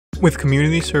With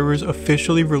community servers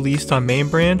officially released on main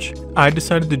branch, I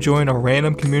decided to join a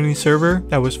random community server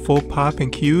that was full pop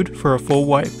and queued for a full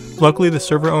wipe. Luckily, the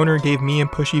server owner gave me and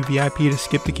Pushy VIP to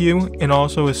skip the queue and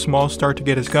also a small start to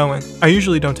get us going. I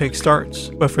usually don't take starts,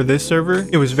 but for this server,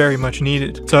 it was very much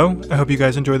needed. So, I hope you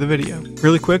guys enjoy the video.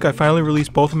 Really quick, I finally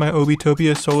released both of my Obie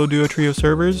solo duo trio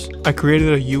servers. I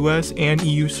created a US and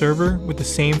EU server with the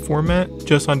same format,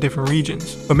 just on different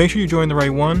regions. But make sure you join the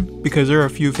right one, because there are a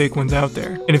few fake ones out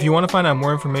there. And if you want to find out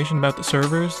more information about the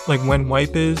servers, like when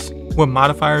wipe is, what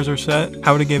modifiers are set,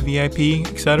 how to get VIP,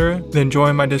 etc., then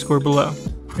join my Discord below.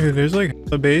 Dude, there's like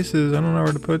the bases. I don't know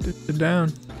where to put it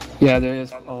down. Yeah, there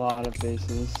is a lot of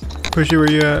bases. Pushy, where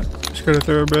you at? Just got a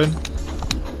thoroughbred.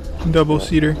 Double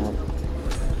seater.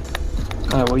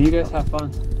 Alright, well you guys have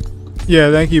fun.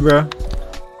 Yeah, thank you, bro.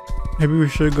 Maybe we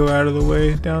should go out of the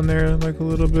way down there like a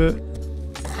little bit.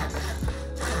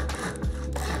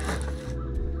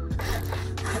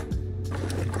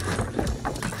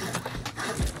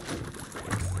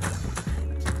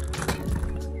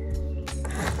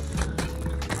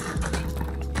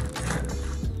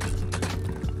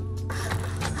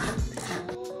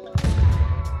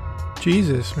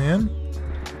 Jesus, man.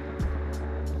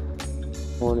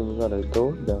 Morning, we got a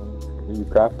door down. Are you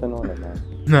crafting on it now?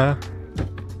 Nah.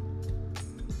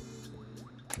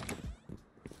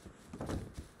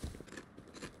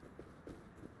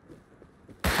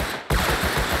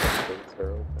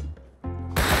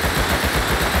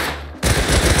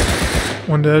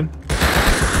 One dead.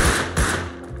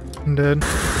 One dead.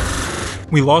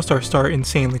 We lost our start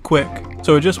insanely quick,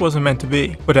 so it just wasn't meant to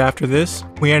be. But after this,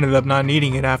 we ended up not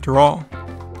needing it after all.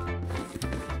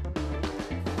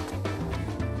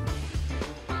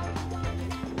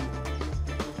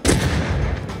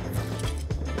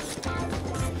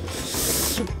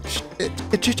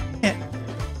 Shit.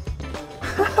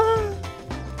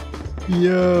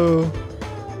 Yo.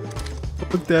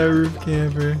 Fuck that roof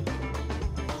camper.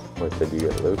 What, did you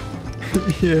get loot?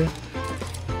 Yeah.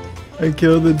 I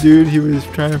killed the dude he was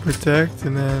trying to protect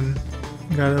and then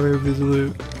got away with his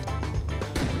loot.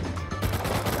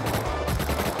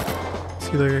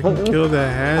 See, like I can kill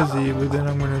that Hazzy, but then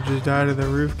I'm gonna just die to the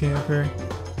roof camper.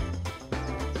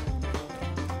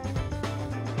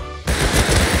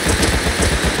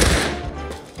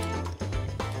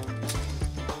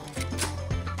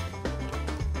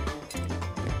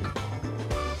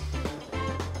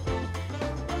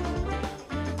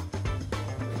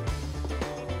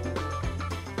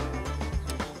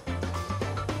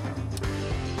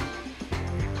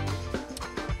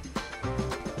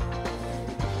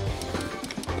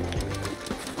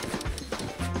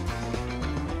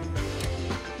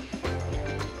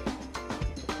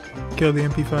 Kill the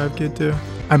MP5 kid too.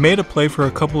 I made a play for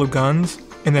a couple of guns,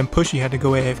 and then Pushy had to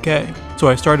go AFK, so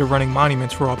I started running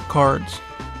monuments for all the cards.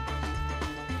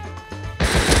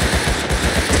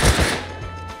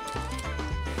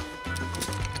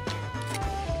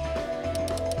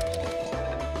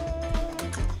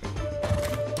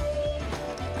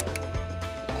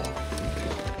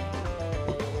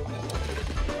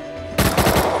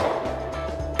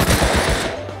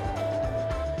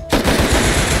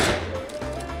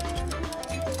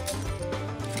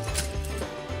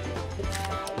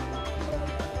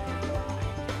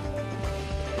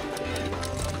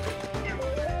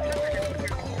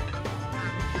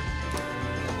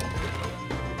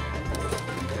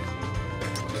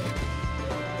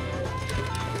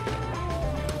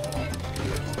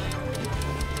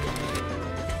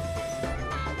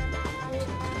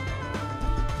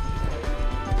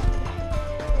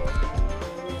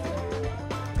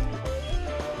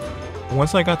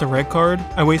 Once I got the red card,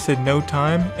 I wasted no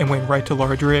time and went right to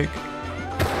large rig.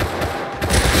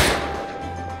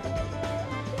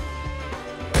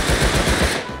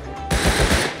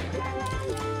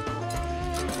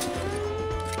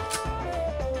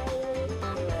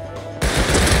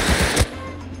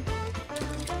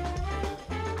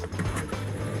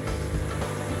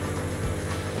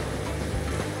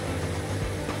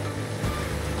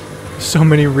 So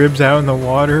many ribs out in the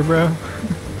water, bro.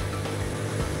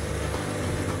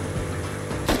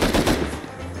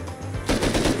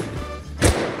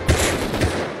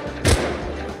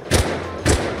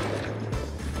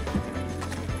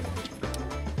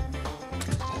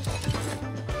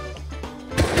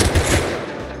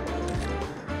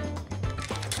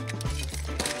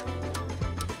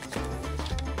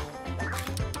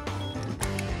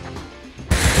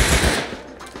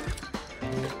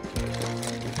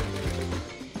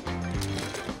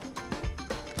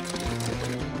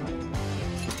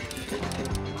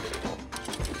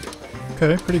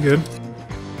 Okay, pretty good.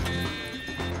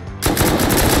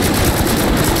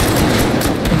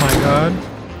 Oh my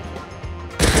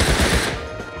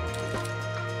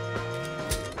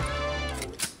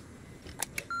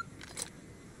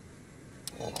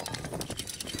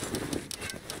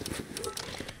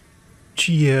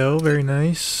GL, very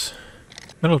nice.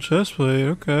 Metal chestplate,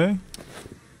 okay.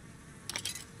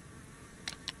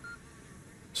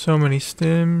 So many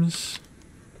stims.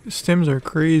 Stims are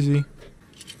crazy.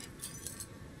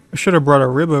 I should have brought a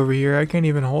rib over here. I can't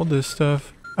even hold this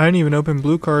stuff. I didn't even open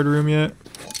blue card room yet.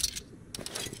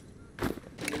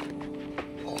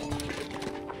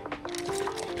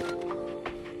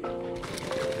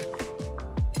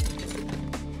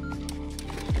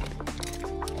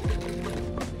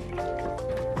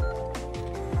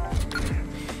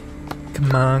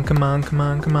 Come on, come on, come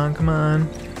on, come on, come on.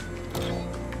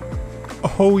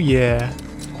 Oh yeah.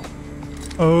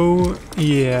 Oh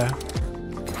yeah.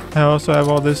 I also have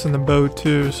all this in the boat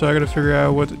too, so I gotta figure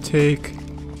out what to take.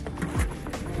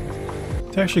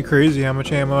 It's actually crazy how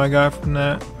much ammo I got from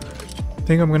that. I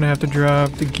think I'm gonna have to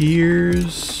drop the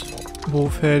gears,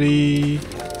 wolf heady,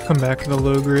 come back to the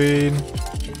low grade.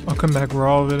 I'll come back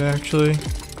raw of it actually.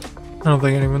 I don't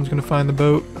think anyone's gonna find the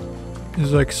boat.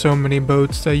 There's like so many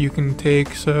boats that you can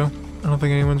take, so I don't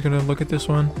think anyone's gonna look at this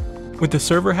one. With the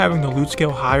server having the loot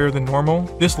scale higher than normal,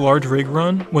 this large rig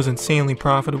run was insanely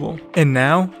profitable. And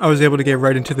now, I was able to get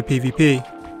right into the PvP.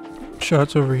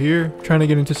 Shots over here. Trying to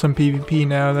get into some PvP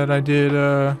now that I did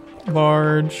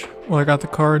large. Well, I got the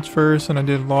cards first and I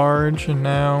did large, and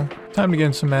now time to get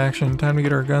in some action. Time to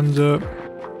get our guns up.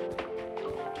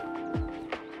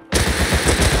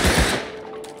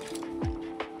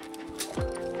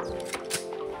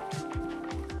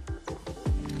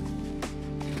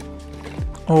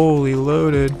 Holy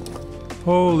loaded.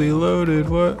 Holy loaded,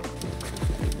 what?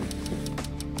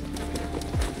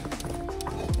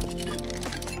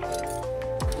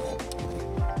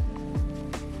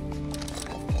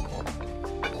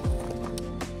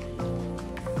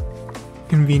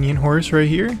 Convenient horse right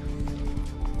here.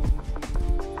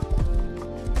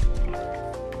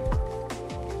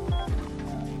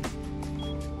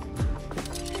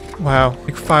 Wow,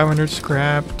 like 500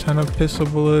 scrap, ton of pistol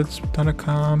bullets, ton of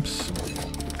comps.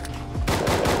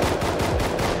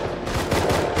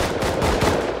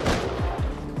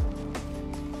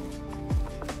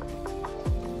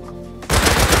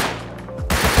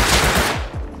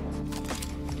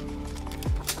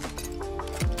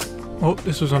 Oh,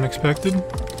 this was unexpected.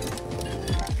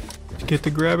 Let's get the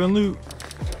grab and loot.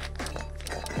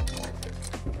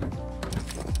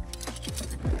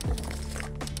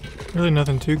 Really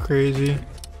nothing too crazy.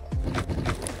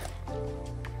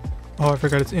 Oh, I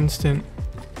forgot it's instant.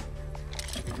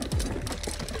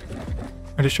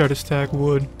 I just tried to stack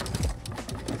wood.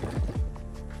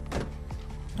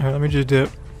 Alright, let me just dip.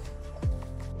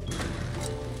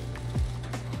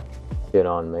 Get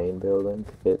on main building,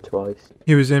 hit twice.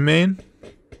 He was in main?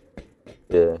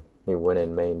 Yeah, he went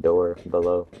in main door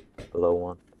below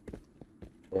one.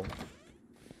 Yeah.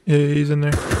 Yeah, he's in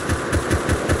there.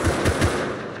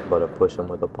 But I push him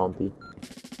with a pumpy.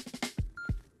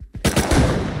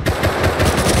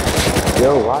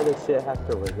 Yo, why does shit have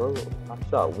to reload? I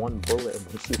shot one bullet and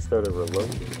then she started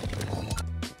reloading.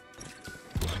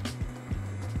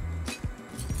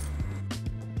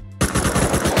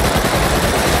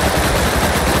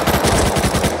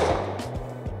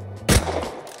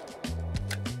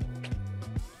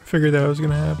 Figured that was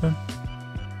gonna happen.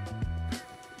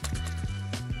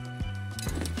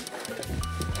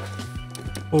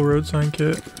 Full road sign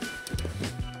kit.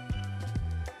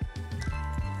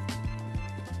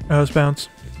 Let's bounce.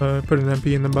 Put an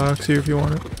MP in the box here if you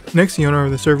want it. Next, the owner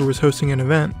of the server was hosting an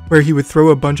event where he would throw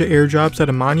a bunch of airdrops at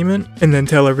a monument and then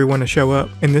tell everyone to show up.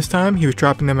 And this time, he was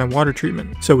dropping them at water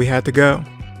treatment, so we had to go.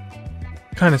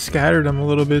 Kind of scattered them a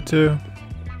little bit too.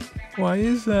 Why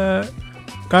is that?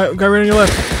 Guy right on your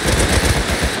left.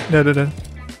 Da. I'm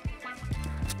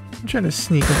trying to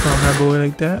sneak up on my boy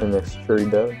like that. And this tree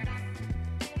does.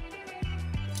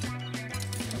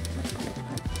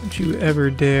 Don't you ever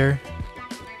dare.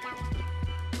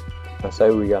 I say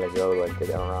we gotta go, like, get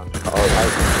around.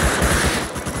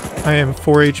 Oh, I am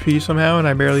 4 HP somehow and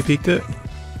I barely peeked it.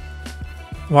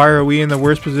 Why are we in the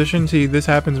worst position? See, this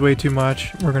happens way too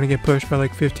much. We're gonna get pushed by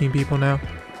like 15 people now.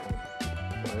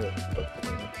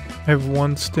 I have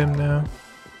one stim now.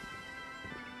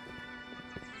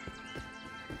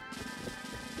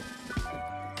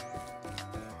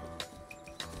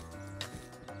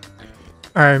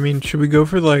 Alright, I mean, should we go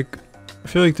for like... I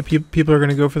feel like the people are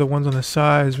going to go for the ones on the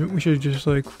sides. We should just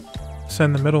like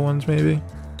send the middle ones maybe.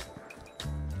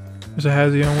 There's a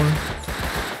Hazy on one.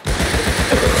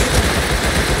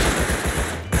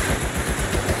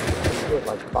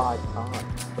 like 5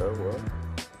 times, bro, what?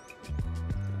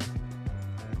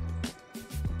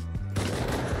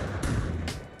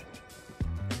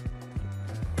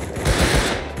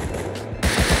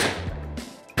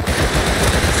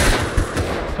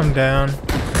 I'm down.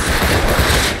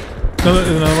 No, there's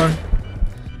another one.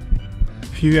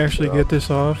 If you actually get this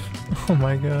off, oh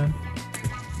my god.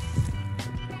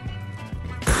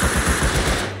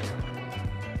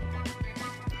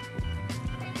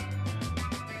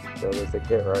 So there's a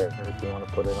kit right here if you want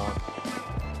to put it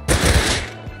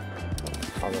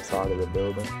on the side of the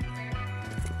building.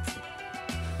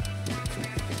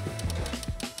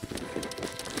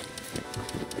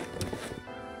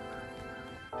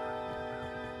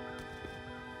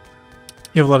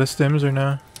 You have a lot of stems or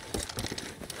no?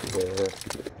 Yeah.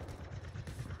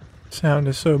 Sound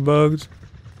is so bugged.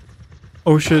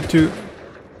 Oh shit, too.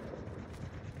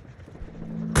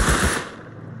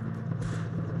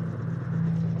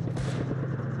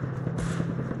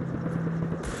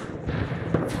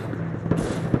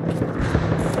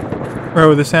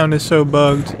 Bro, the sound is so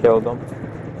bugged. Killed them.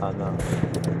 I know.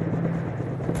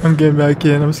 I'm getting back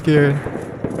in, I'm scared.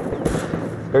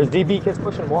 There's DB kids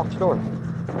pushing, watch door.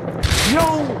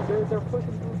 Yo! They're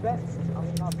pushing through vents. I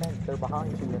mean, not vents, they're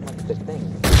behind you in like the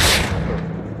thing.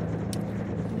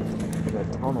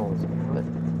 The tunnels. What?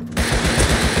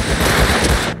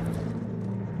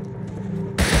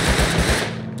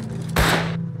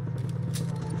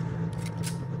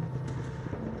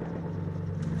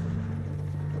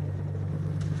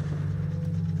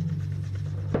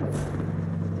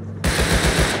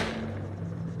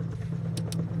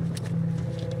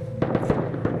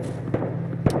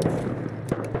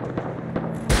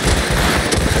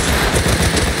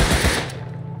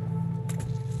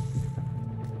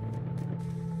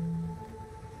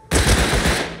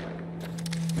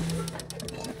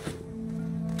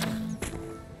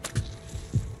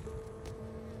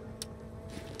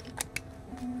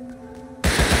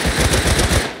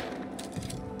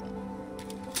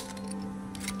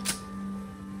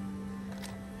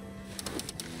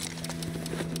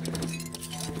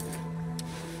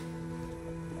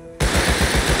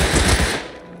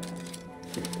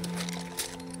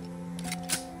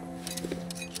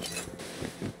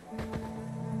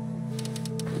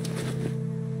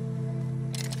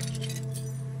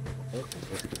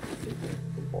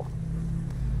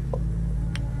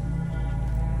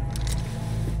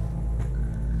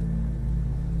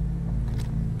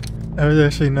 That was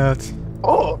actually nuts.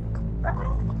 Oh!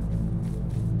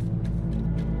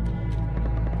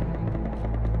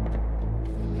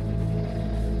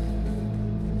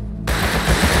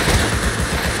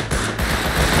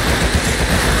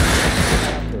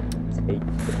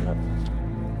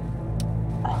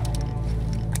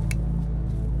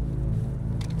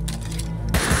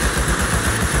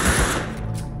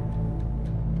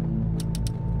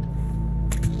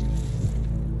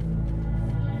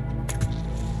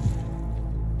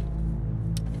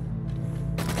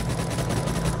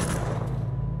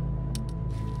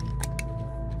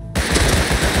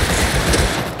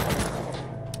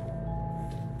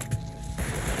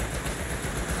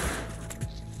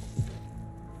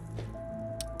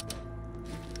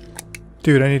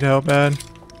 Dude, I need help bad.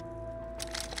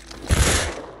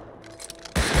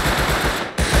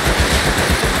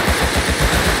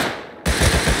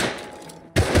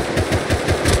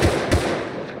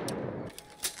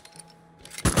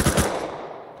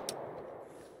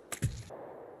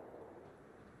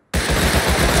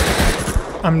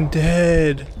 I'm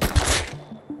dead.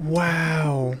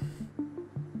 Wow.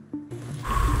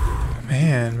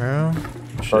 Man, bro.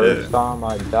 First Shit. time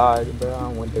I died, bro, I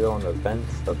went to go in the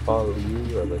vents to follow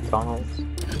you or the tunnels.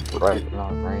 Right when I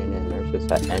ran in, there's just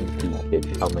that empty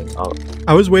kid coming up.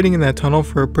 I was waiting in that tunnel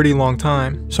for a pretty long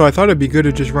time, so I thought it'd be good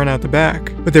to just run out the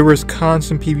back. But there was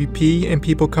constant PvP and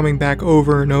people coming back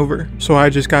over and over, so I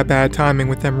just got bad timing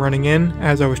with them running in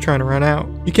as I was trying to run out.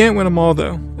 You can't win them all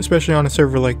though, especially on a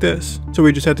server like this, so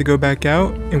we just had to go back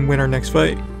out and win our next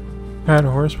fight. I had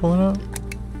a horse pulling up.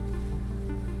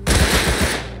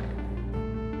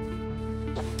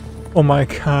 Oh my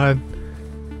god.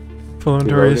 Full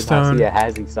inventory stone. I see a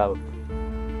Hazzy South.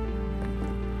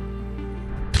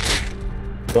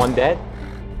 One dead.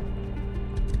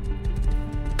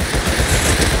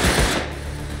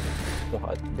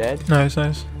 What? Dead? Nice,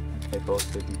 nice. They both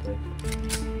did dead.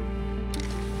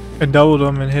 I doubled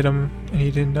him and hit him and he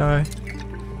didn't die.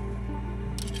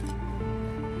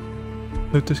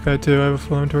 Loot this guy too, I have a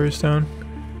full inventory stone.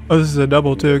 Oh, this is a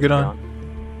double too, get on.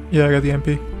 Yeah, I got the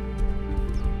MP.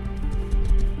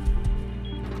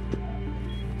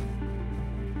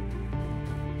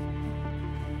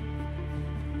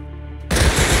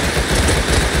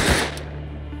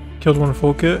 Killed one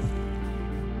full kit.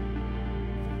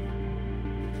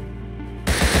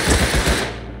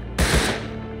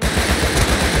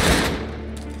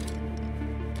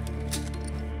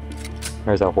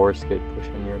 There's a horse kid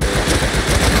pushing your door.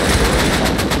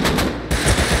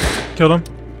 Killed him.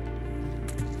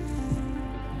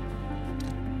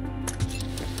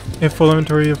 You have full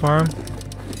inventory of farm.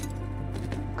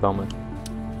 Coming.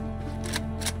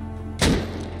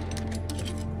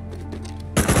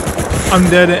 I'm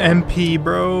dead at MP,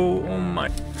 bro. Oh my.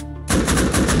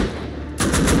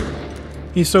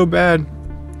 He's so bad.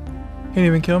 Can't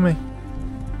even kill me.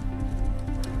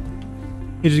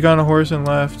 He just got on a horse and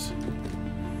left.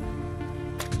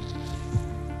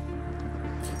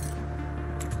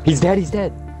 He's dead, he's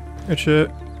dead. Good shit.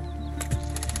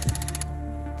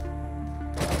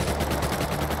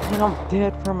 And I'm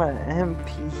dead from an MP.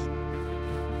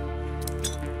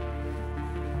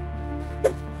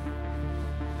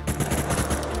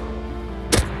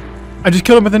 I just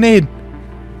killed him with a nade.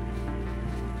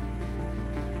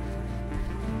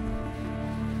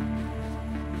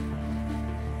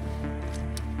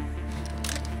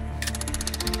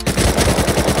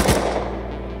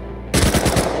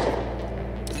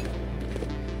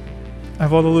 I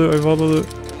have all the loot, I have all the loot.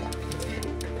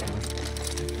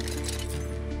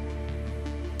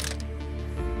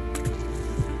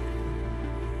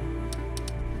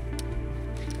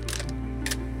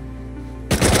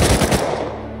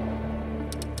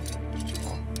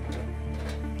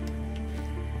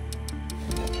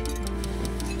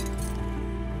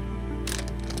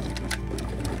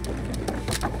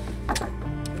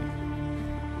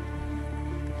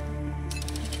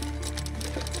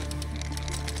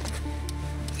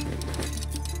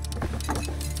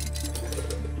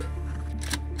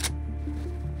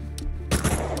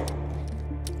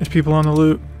 There's people on the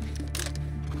loot.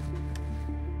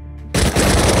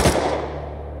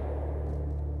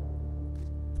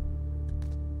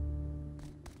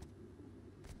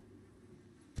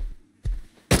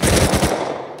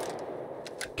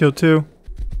 Killed two.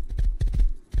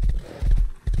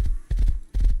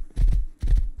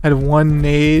 Had one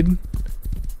nade,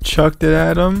 chucked it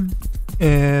at him,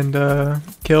 and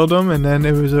killed him. And then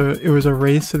it was a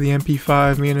race to the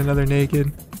MP5. Me and another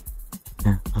naked.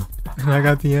 And I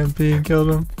got the MP and killed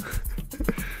him.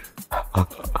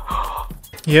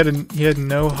 He had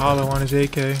no hollow on his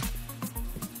AK.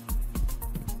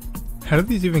 How did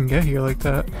these even get here like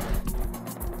that?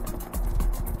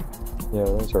 Yeah,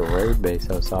 there's a raid base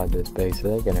outside this base.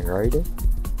 Are they gonna raid it?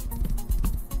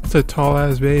 It's a tall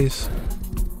ass base.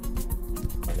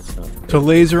 It's not. It's a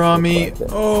laser on me. Like that.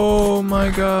 Oh my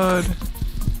god.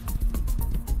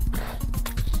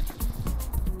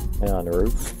 Yeah, on the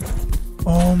roof.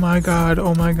 Oh my god.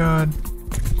 Oh my god.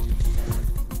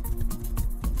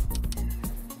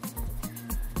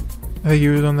 I think he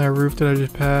was on that roof that I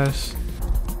just passed.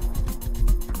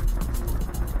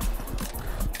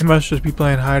 He must just be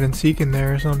playing hide and seek in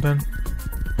there or something.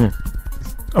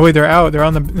 Oh wait, they're out. They're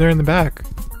in the back.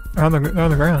 They're on the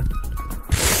ground.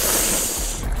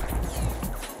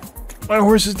 My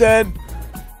horse is dead.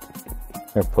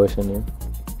 They're pushing you.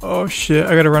 Oh shit!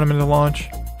 I gotta run them into launch.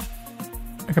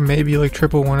 I can maybe like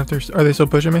triple one if they're. Are they still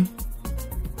pushing me?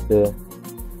 Yeah.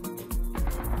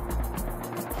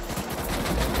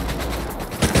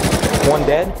 One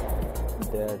dead?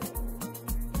 Dead.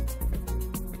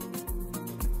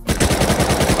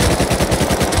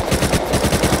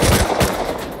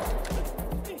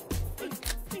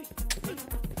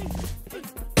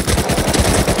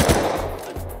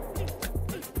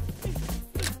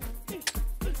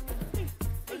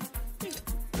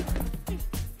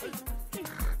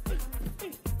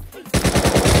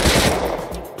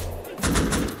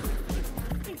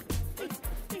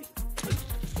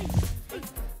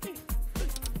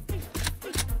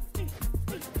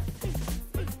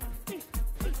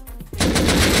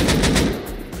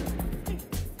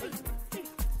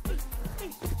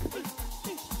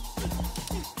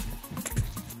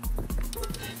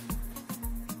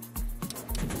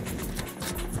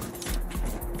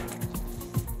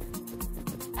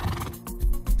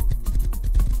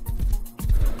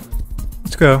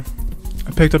 Let's go.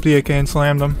 I picked up the AK and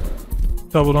slammed them.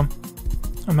 Doubled them.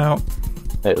 I'm out.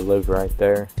 It lived right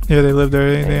there. Yeah, they lived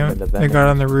there. They the got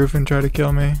on the roof and tried to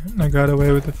kill me. And I got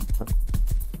away with it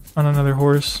on another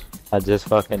horse. I just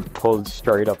fucking pulled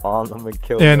straight up on them and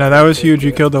killed Yeah, them. no, that was huge.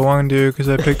 You killed the one dude because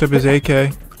I picked up his AK.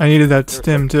 I needed that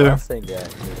stim too. At me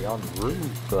on the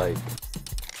roof, like.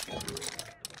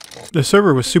 The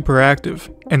server was super active,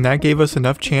 and that gave us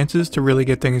enough chances to really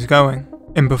get things going.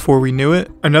 And before we knew it,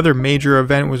 another major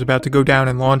event was about to go down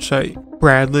in launch site.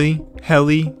 Bradley,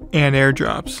 heli, and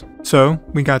airdrops. So,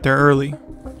 we got there early.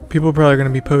 People are probably going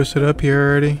to be posted up here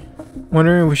already.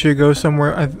 Wondering if we should go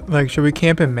somewhere, like, should we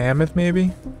camp in Mammoth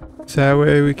maybe? So that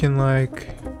way we can, like,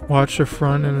 watch the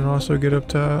front and then also get up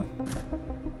top.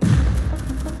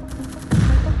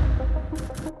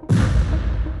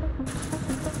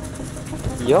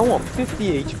 Yo, I'm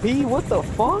 50 HP. What the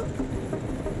fuck?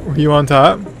 Were you on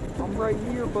top? I'm right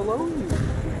here below you.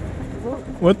 Look.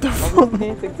 What the I was fuck?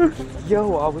 camping.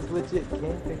 Yo, I was legit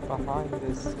camping behind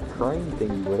this crane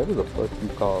thingy, whatever the fuck you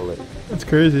call it. That's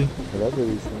crazy. Whatever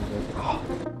these things are.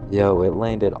 Yo, it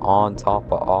landed on top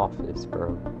of office,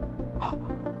 bro.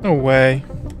 No way.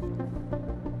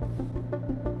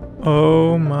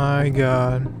 Oh my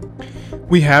god.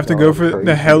 We have to go for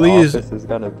the heli. Is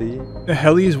gonna be. The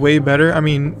heli is way better. I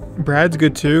mean, Brad's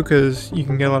good too because you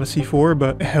can get a lot of C4,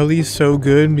 but the heli is so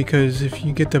good because if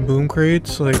you get the boom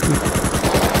crates, like.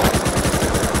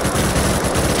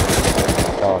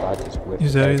 God, I just whipped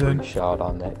every shot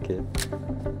on that kid.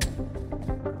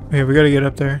 Okay, we gotta get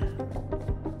up there.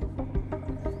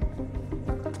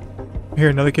 Here,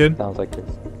 another kid. Sounds like this.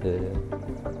 Yeah.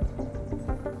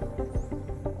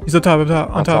 He's up top,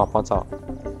 on top. On top.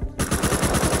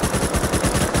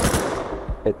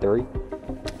 Hit 3.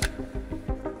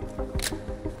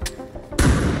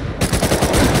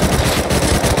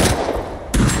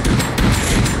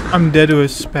 I'm dead to a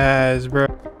spaz, bro.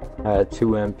 I had 2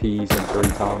 MPs and 3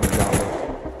 Tommy guns.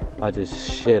 I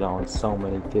just shit on so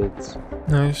many kids.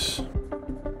 Nice.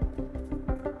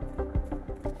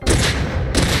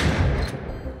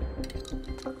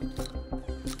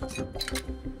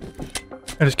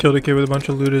 I just killed a kid with a bunch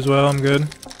of loot as well. I'm good.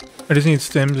 I just need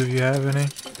stims if you have any.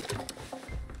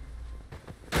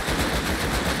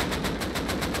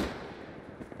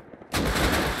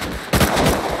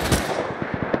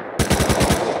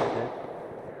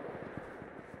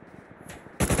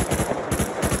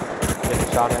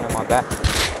 Getting shot in my back.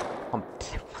 I'm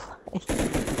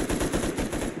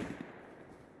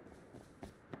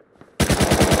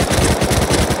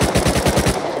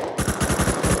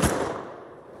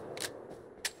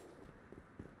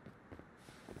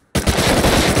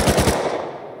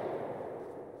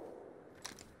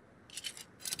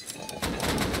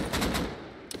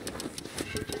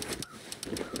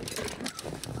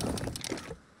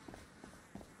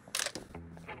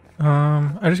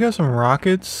I just got some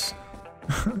rockets.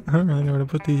 I don't really know where to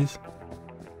put these.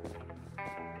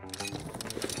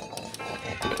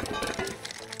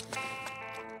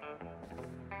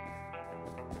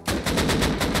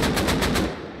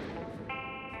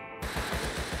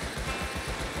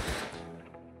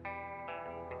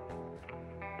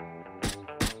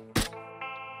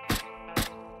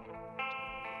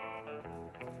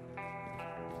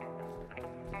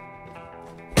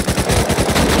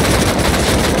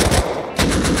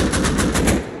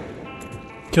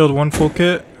 Killed one full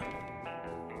kit.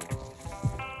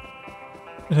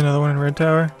 There's another one in red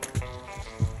tower.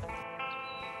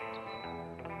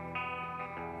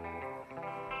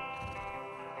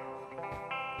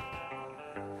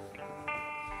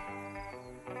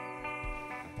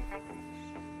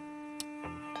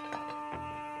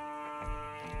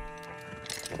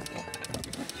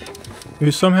 He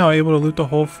was somehow able to loot the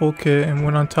whole full kit and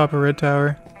went on top of red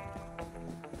tower.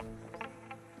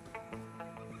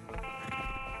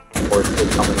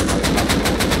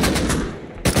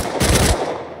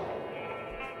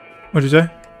 What'd you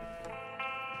say?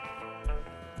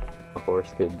 Of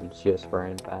course, kid just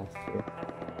ran past here.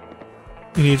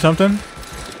 You need something?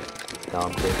 No,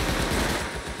 I'm good.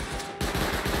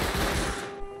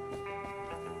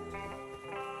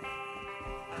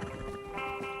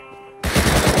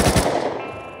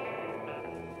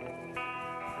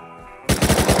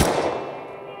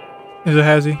 Is it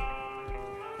Hazzy?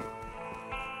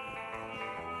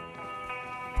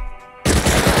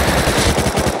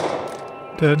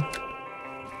 Dead.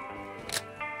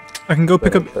 I can go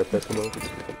pick up. Hold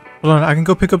on, I can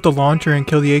go pick up the launcher and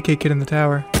kill the AK kid in the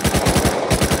tower.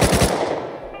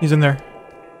 He's in there.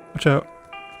 Watch out.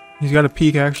 He's got a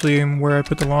peek actually in where I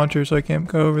put the launcher, so I can't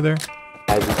go over there.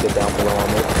 As you get down below on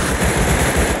it.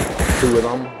 2 of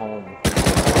them home.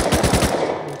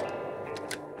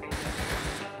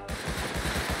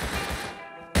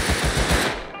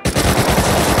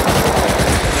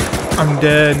 I'm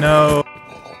dead. No.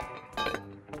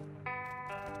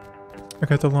 I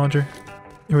got the launcher.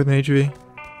 You're with an HV.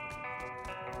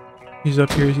 He's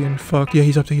up here. He's getting fucked. Yeah,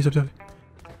 he's up there. He's up there.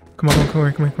 Come on, come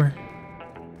here, come here, come here.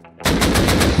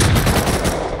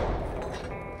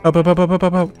 Up, up, up, up, up,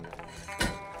 up, up.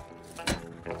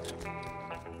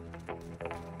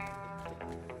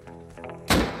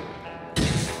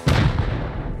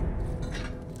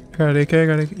 Got an AK,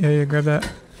 got it. Yeah, grab that.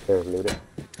 There, loot it.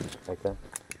 Okay.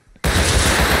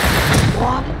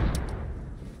 What?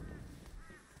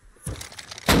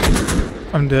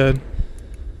 I'm dead.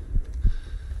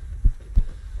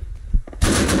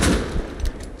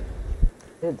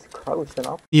 It kids crouching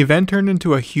up. The event turned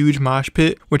into a huge mosh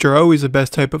pit, which are always the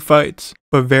best type of fights,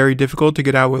 but very difficult to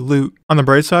get out with loot. On the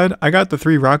bright side, I got the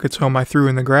 3 rockets home I threw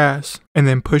in the grass, and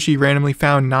then Pushy randomly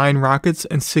found 9 rockets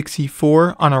and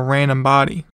 64 on a random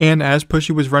body. And as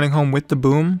Pushy was running home with the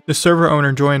boom, the server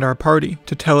owner joined our party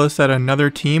to tell us that another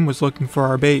team was looking for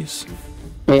our base.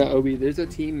 Oh yeah, Obie, there's a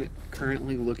team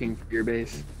currently looking for your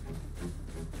base.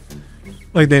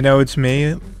 Like they know it's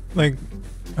me? Like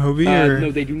Obie or?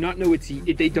 No, they do not know it's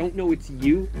you. They don't know it's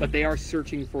you, but they are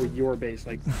searching for your base.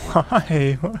 Like,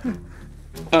 why? What?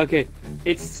 Okay,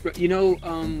 it's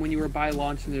when you were by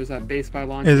launch and there's that base by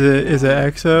launch. Is it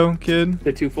EXO kid?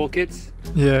 The 2 full kits?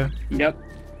 Yeah. Yep.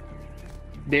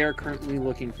 They are currently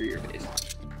looking for your base.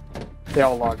 They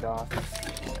all logged off.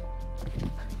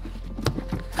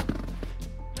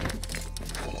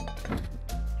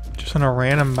 Just on a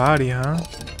random body, huh?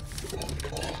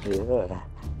 Yeah.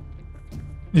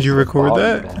 Did you record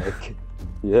that? Back.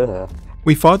 Yeah.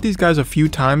 We fought these guys a few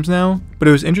times now, but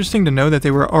it was interesting to know that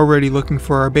they were already looking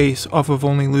for our base off of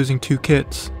only losing 2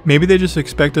 kits. Maybe they just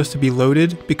expect us to be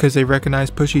loaded because they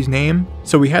recognize Pushy's name,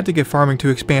 so we had to get farming to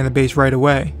expand the base right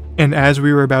away. And as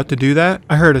we were about to do that,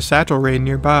 I heard a satchel raid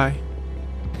nearby.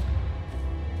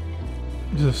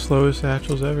 These are the slowest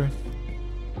satchels ever.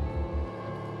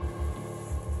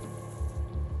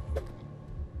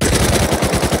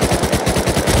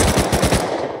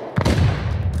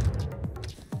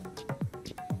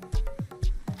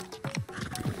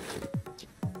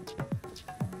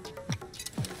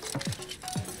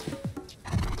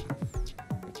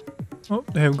 Oh,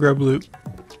 they have grub loot.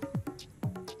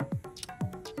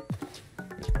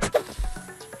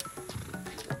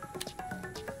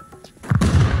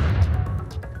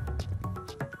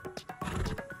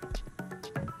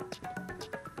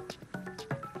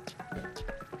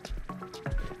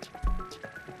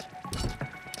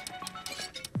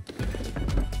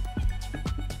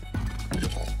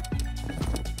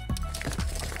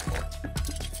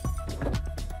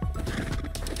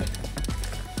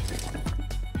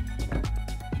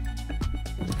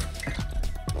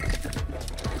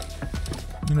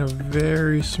 And a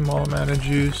very small amount of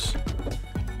juice.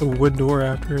 The wood door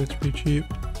after it's pretty cheap.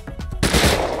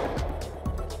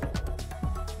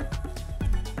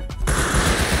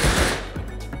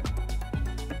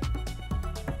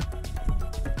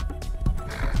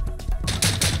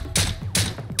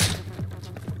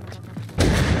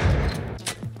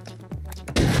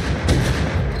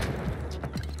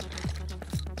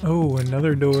 Oh,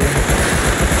 another door.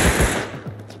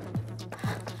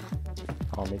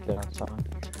 I'll make it outside.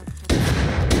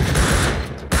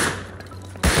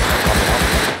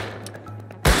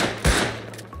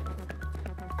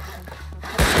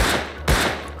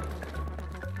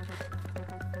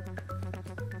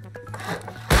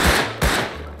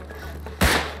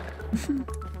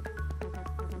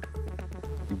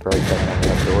 You break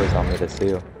that doors on me to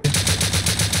seal.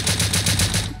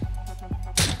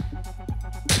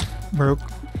 Broke.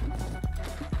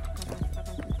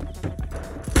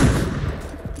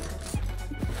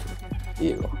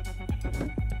 Ew.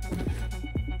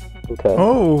 Okay.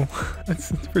 Oh,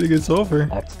 that's pretty good sulfur.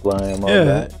 X-Flame.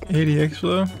 Yeah, 80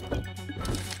 X-Flow.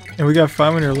 And we got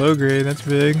 500 low grade, that's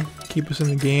big. Keep us in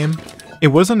the game. It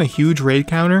wasn't a huge raid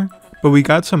counter, but we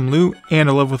got some loot and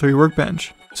a level 3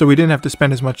 workbench, so we didn't have to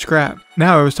spend as much scrap.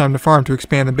 Now it was time to farm to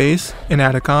expand the base and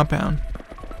add a compound.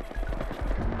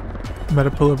 I'm about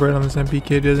to pull up right on this MP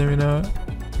kid, doesn't even know it.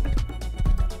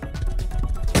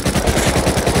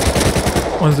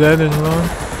 One's dead, there's another one.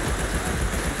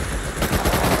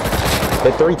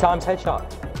 Hit 3 times headshot.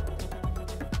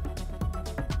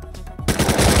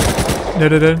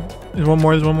 Dead. There's one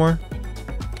more,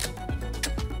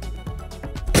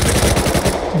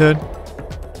 Dead.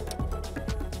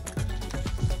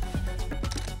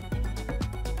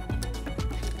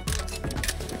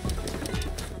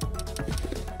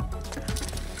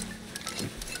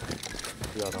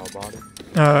 You got all body?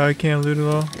 I can't loot at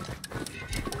all.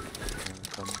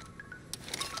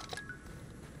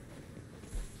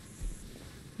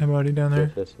 I'm already down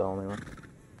there. This is the only one.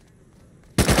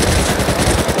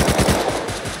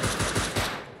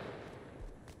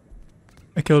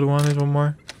 I killed one, there's one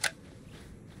more.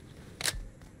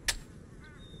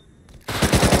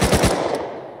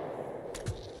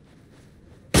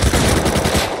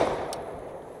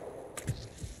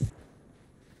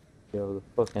 Yo, the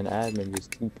fucking admin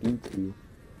just TP'd to you.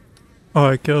 Oh,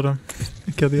 I killed him.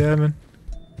 I killed the admin.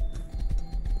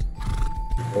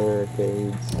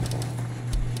 Barricades.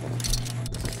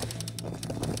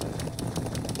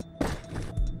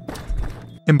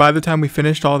 And by the time we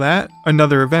finished all that,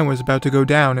 another event was about to go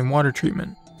down in water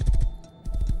treatment.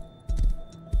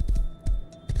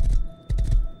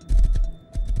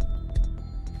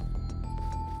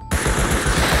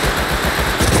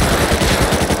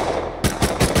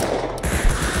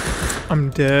 I'm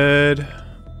dead.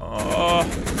 Oh.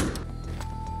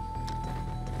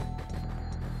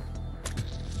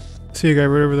 See a guy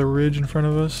right over the ridge in front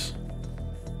of us.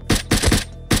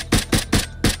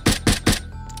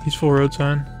 He's full road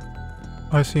sign.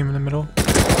 Oh, I see him in the middle.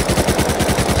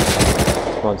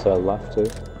 One to the left too.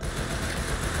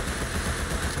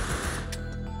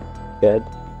 Dead.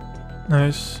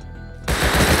 Nice.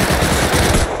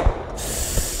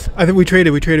 I think we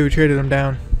traded. I'm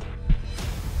down.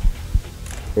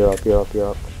 You're up, you're up, you're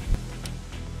up.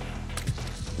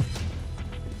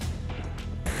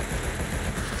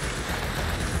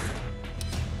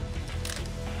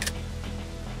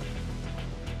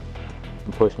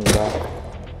 I'm pushing you back.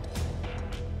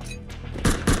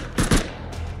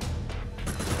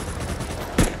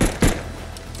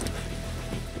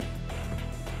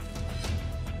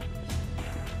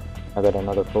 I got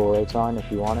another full road sign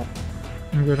if you want it.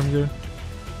 I'm good, I'm good.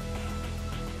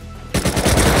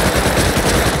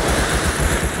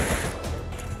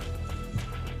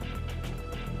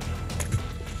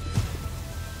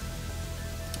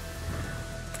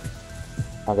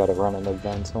 I gotta run in the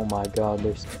vents. Oh my god,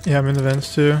 there's... Yeah, I'm in the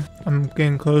vents too. I'm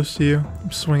getting close to you.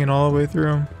 I'm swinging all the way through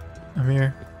them. I'm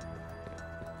here.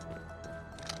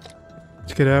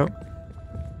 Let's get out.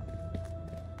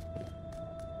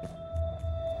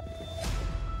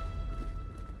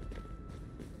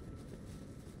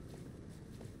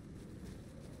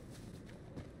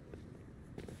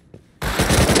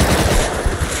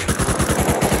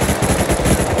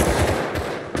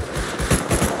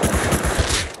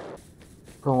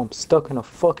 Bro, I'm stuck in a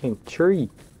fucking tree.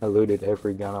 I looted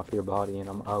every gun off your body and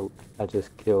I'm out. I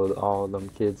just killed all of them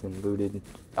kids and looted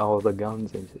all the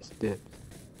guns and just dipped.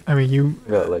 I mean, you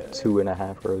got like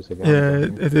 2.5 rows of guns.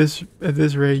 Yeah, at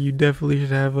this rate, you definitely should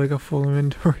have like a full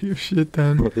inventory of shit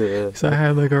then. Yeah. Cause I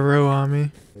had like a row on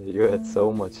me. You had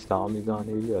so much zombies on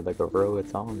here. You had like a row of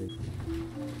zombies.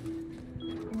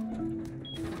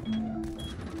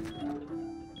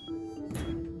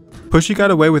 Pushy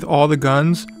got away with all the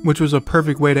guns, which was a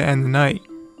perfect way to end the night.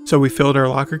 So we filled our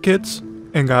locker kits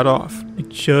and got off. It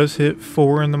just hit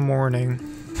 4 in the morning.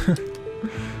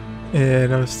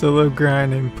 And I was still up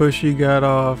grinding. Pushy got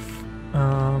off.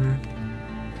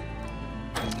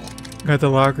 Got the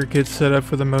locker kits set up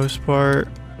for the most part.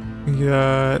 We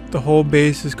got the whole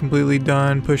base is completely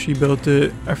done. Pushy built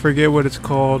it. I forget what it's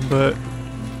called, but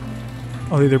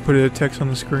I'll either put it a text on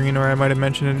the screen or I might have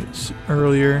mentioned it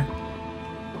earlier.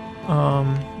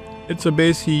 It's a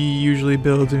base he usually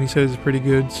builds and he says it's pretty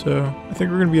good, so I think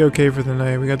we're gonna be okay for the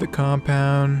night. We got the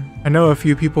compound. I know a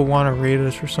few people want to raid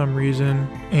us for some reason,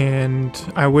 and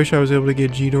I wish I was able to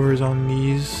get G-doors on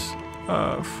these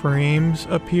frames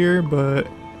up here, but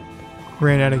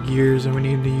ran out of gears and we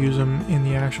needed to use them in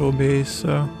the actual base,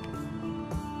 so.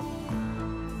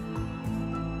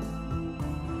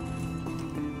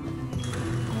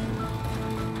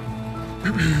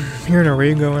 Hearing a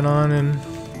raid going on and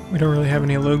we don't really have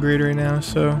any low grade right now,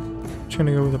 so I'm trying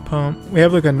to go with a pump. We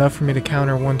have like enough for me to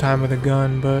counter one time with a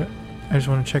gun, but I just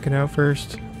want to check it out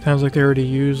first. Sounds like they already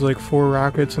used like 4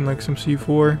 rockets and like some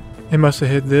C4. They must have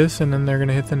hit this and then they're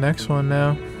gonna hit the next one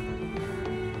now.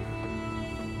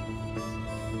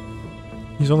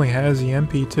 He only has the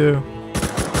MP too.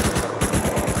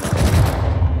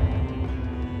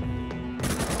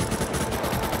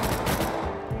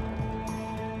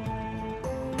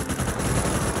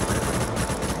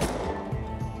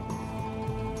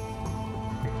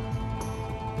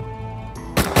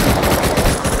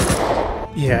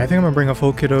 Yeah, I think I'm gonna bring a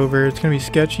full kit over. It's gonna be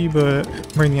sketchy, but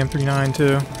bring the M39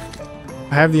 too.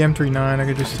 I have the M39, I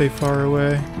could just stay far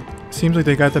away. Seems like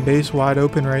they got the base wide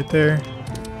open right there.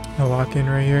 I'll lock in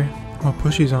right here. Oh,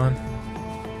 Pushy's on.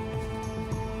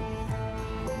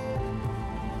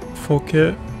 Full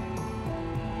kit.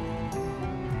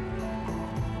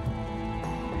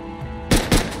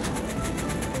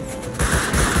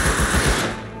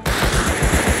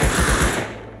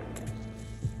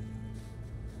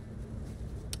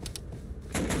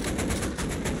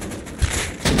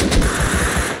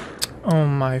 Oh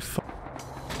my fu-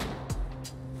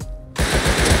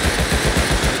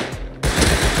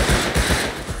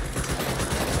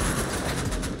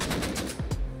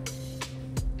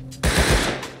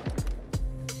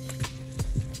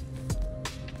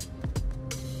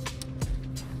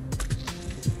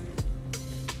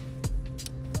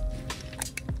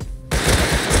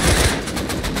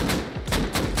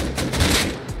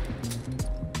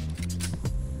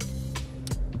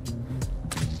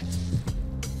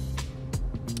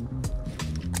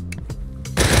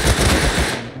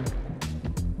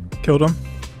 Killed him.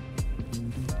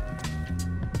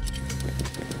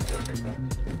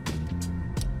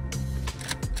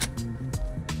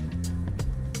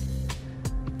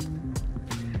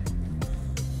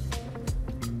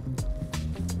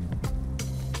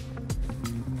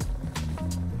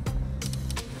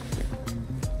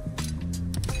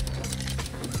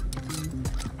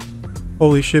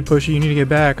 Holy shit, Pushy, you need to get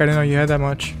back. I didn't know you had that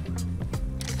much.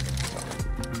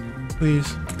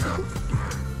 Please.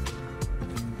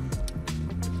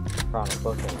 Trying to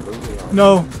fucking loot it on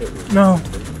No. No.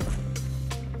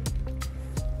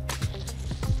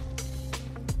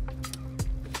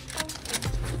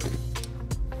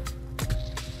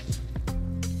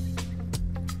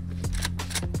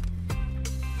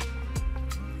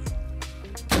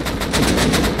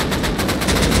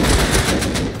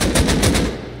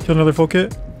 Kill another full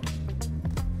kit.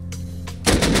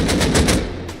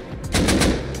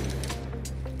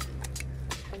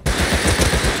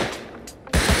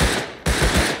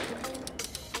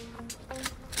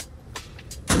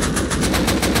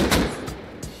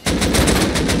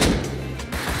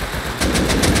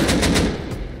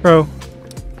 Bro,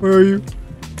 where are you?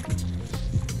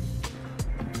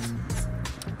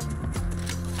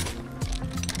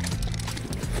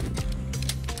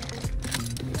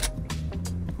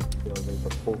 Yo, there's a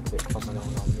full kit coming on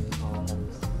me.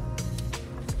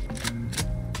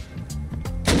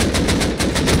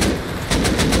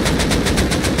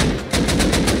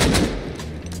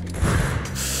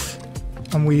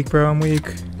 I'm weak, bro. I'm weak.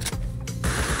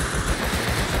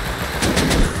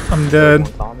 I'm dead.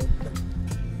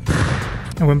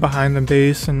 I went behind the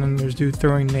base and then there's dude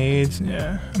throwing nades.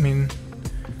 Yeah, I mean,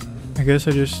 I guess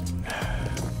I'm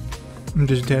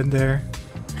just dead there.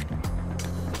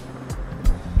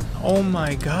 Oh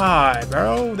my god,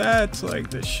 bro. That's like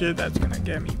the shit that's gonna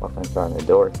get me. I'm trying to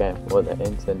door camp with an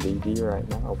instant DG right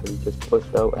now, but he just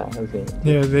pushed out as in.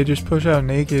 Yeah, they just push out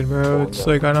naked, bro. It's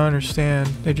like, I don't understand.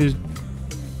 They just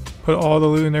put all the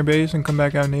loot in their base and come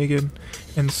back out naked,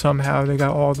 and somehow they got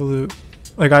all the loot.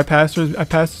 Like, I passed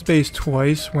this base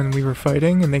twice when we were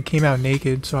fighting, and they came out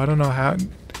naked, so I don't know how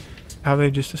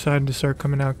they just decided to start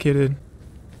coming out kitted.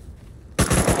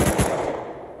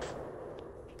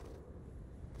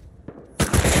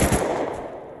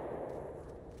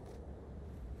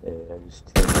 Yeah, I just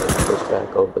pushed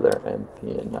back over there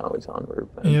MP, and now he's on roof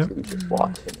and just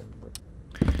watching him.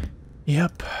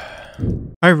 Yep.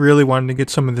 I really wanted to get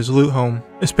some of this loot home,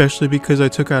 especially because I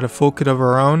took out a full kit of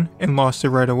our own and lost it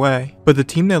right away. But the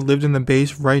team that lived in the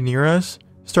base right near us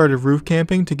started roof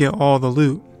camping to get all the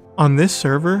loot. On this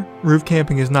server, roof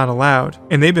camping is not allowed,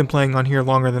 and they've been playing on here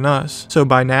longer than us, so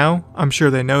by now, I'm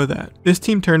sure they know that. This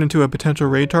team turned into a potential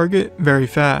raid target very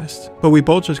fast, but we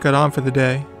both just got on for the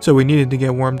day, so we needed to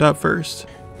get warmed up first.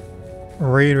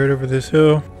 Raid right over this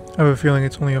hill. I have a feeling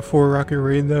it's only a 4 rocket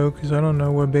raid though, because I don't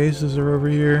know what bases are over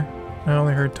here. I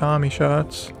only heard Tommy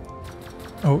shots.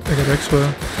 Oh, they got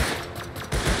Expo.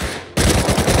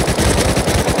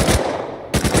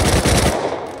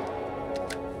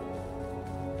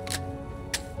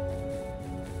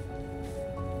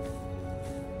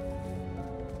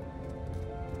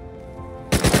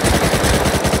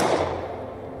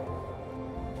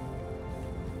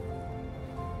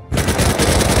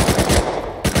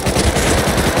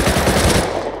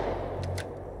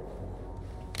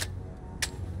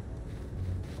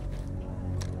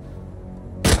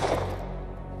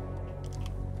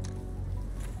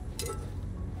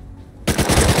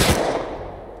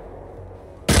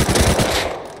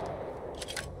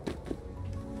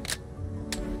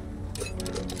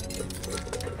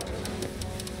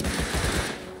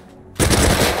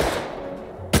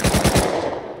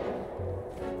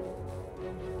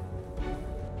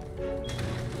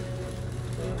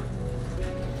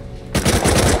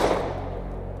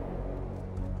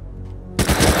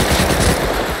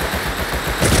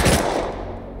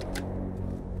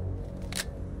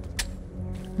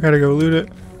 Gotta go loot it.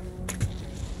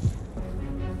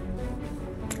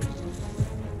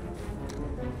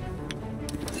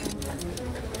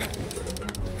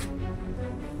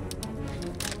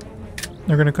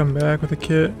 They're gonna come back with a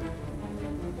kit.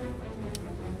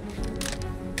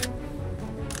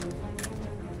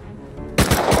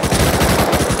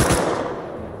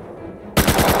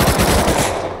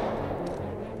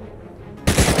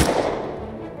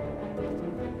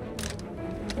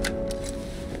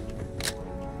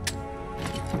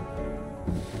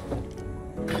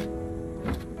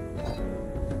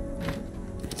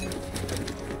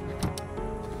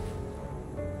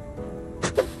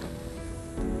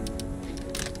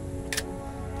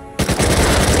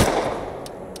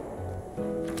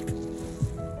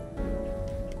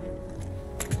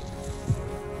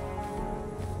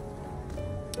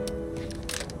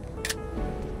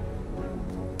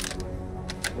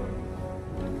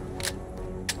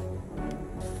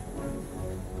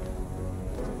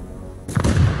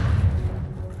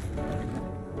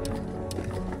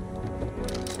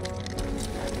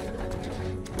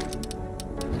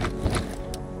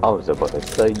 I was about to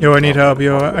say. Yo, I need help.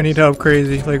 Yo, I need help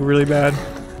crazy. Like, really bad.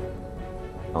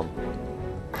 Um,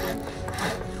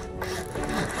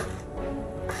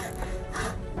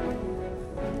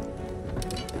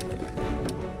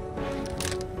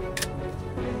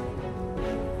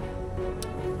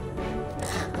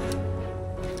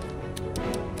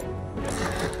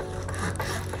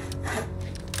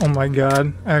 Oh my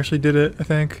god. I actually did it, I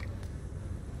think.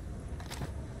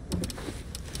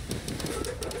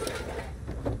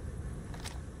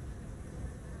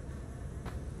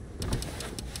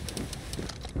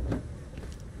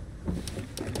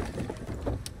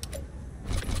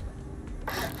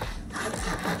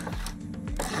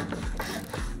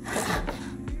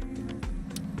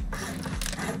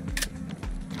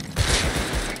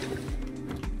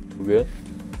 you good?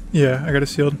 Yeah, I got it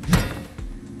sealed.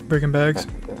 Breaking bags.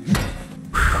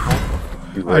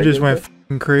 You I just ready, went bro?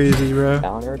 f***ing crazy, bro.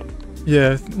 Countered?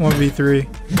 Yeah, 1v3.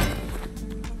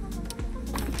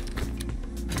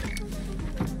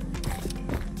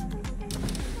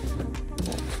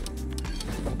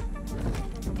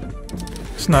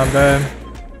 It's not bad.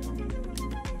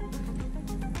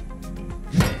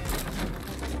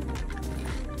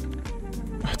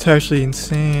 It's actually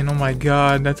insane. Oh my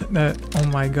god, oh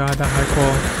my god, that high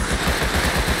quality.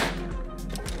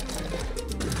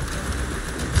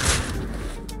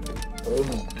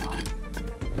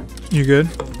 You good?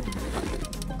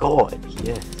 God,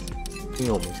 yes. He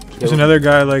almost killed There's me. another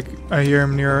guy, like, I hear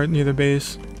him near the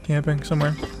base, camping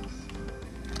somewhere.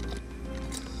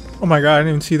 Oh my god, I didn't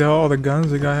even see all the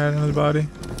guns the guy had on his body.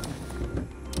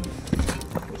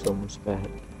 That was almost bad.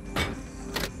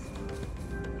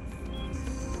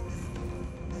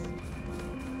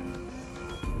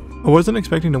 I wasn't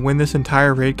expecting to win this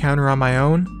entire raid counter on my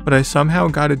own, but I somehow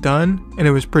got it done, and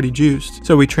it was pretty juiced.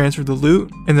 So we transferred the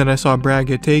loot, and then I saw Brad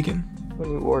get taken. When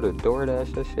you order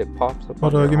DoorDash, that shit pops up.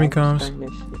 Hold on on, your give me home comms. screen,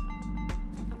 that shit.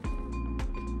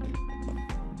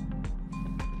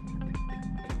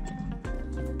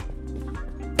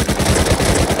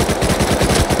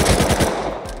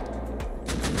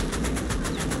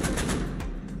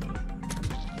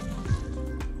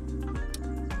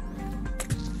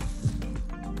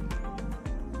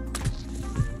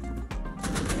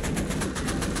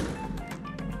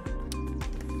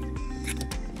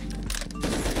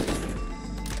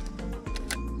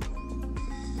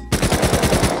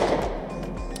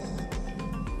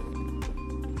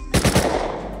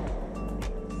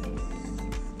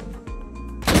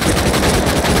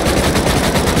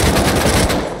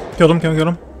 Killed him, killed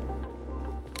him.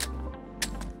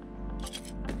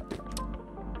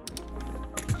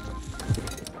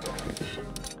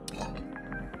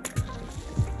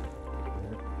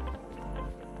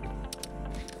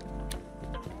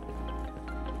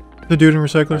 The dude in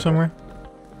recycler somewhere.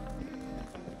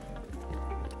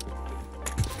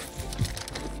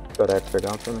 Got that trick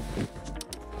out for me.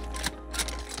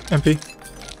 Empty.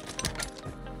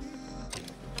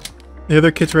 The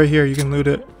other kit's right here, you can loot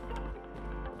it.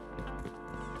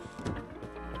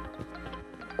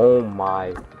 Oh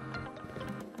my.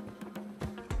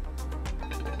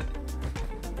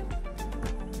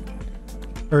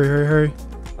 Hurry, hurry, hurry.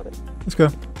 Got it. Let's go.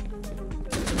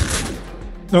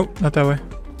 Nope, not that way.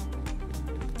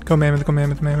 Go mammoth, go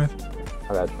mammoth, mammoth.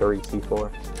 I got 3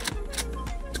 C4.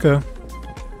 Let's go.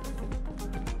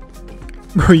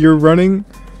 Bro, you're running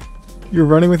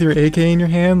with your AK in your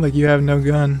hand like you have no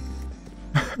gun.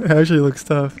 It actually looks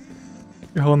tough.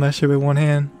 You're holding that shit with one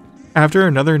hand. After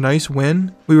another nice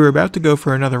win, we were about to go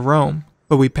for another roam,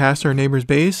 but we passed our neighbor's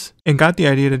base and got the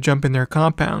idea to jump in their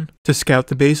compound to scout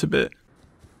the base a bit.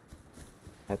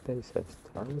 That base has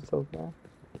turned so bad.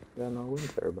 Got no wind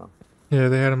turbine. Yeah,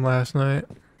 they had him last night.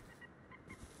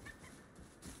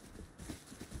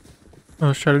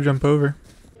 Let's try to jump over.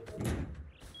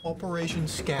 Operation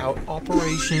Scout,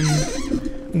 Operation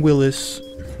Willis.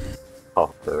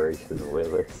 Operation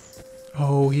Willis.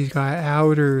 Oh, he's got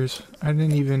outers. I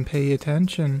didn't even pay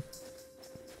attention.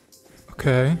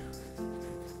 Okay.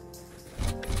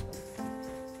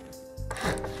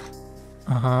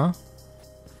 Uh-huh.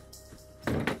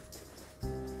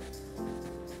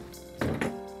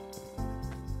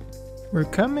 We're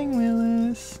coming,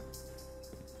 Willis.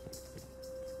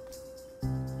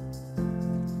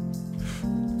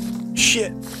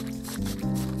 Shit.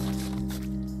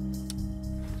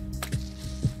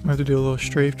 I have to do a little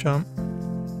strafe jump.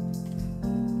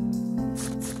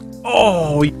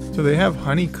 Oh, so they have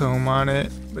honeycomb on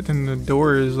it, but then the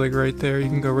door is like right there. You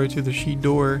can go right through the sheet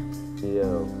door.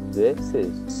 Yo, this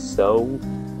is so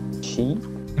cheap.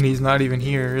 And he's not even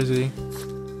here, is he?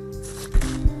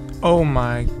 Oh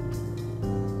my.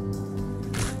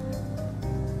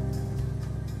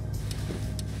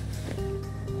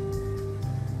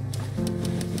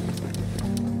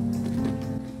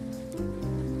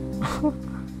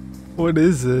 What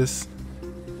is this?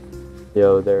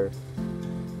 Yo, their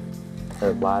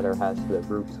ladder has the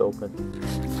roofs open.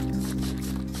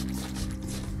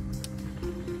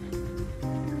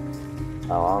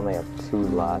 Oh, I only have 2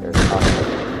 ladders.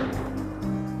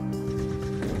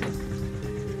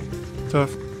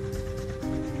 Tough.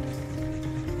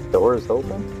 Doors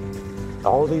open?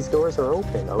 All these doors are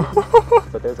open.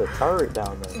 But there's a turret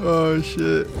down there. Oh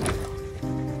shit.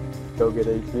 Go get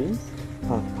HVs?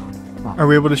 Are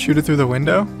we able to shoot it through the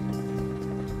window?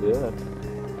 Yeah.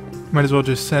 Might as well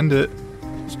just send it.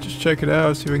 Let's just check it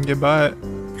out, see if we can get by it.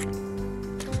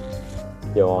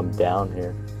 Yo, I'm down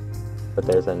here. But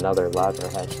there's another ladder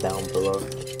hatch down below.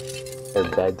 Their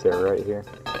beds are right here.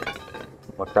 I'm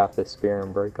gonna craft a spear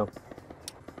and break them.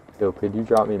 Yo, could you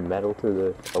drop me metal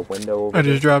through the window over I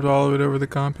just dropped all of it over the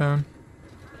compound.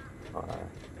 Alright.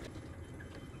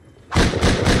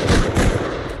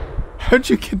 How'd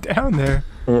you get down there?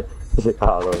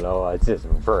 I don't know, I just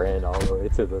ran all the way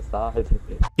to the side.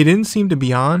 He didn't seem to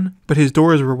be on, but his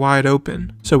doors were wide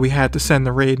open, so we had to send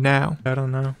the raid now. I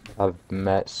don't know. I've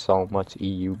met so much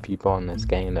EU people in this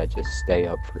game that just stay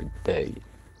up for days.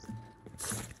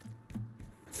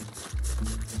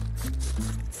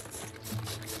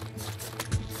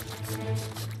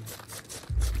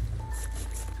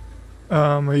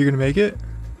 Are you gonna make it?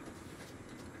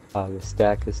 The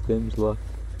stack of stims left.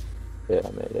 Yeah,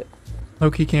 I made it.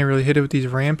 Loki can't really hit it with these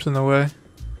ramps in the way.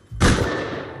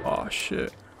 Oh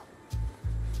shit.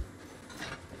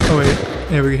 Oh wait,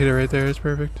 yeah, we can hit it right there. It's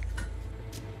perfect.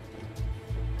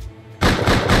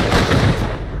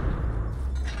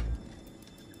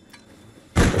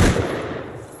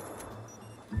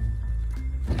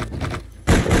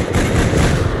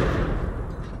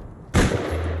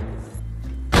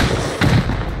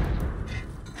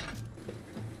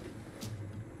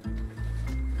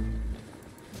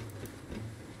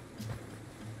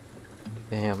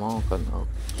 Damn, I don't fucking know.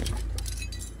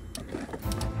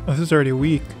 Oh, this is already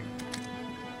weak.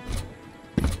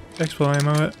 Expo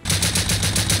ammo it.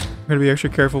 I'm gonna be extra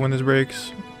careful when this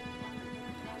breaks.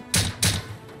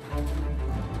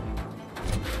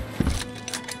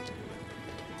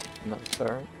 No,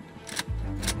 sorry.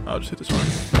 I'll just hit this one.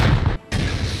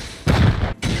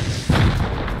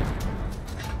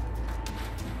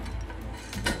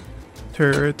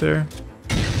 Turret right there.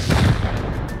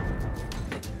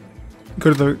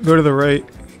 Go to the right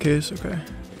in case, okay. I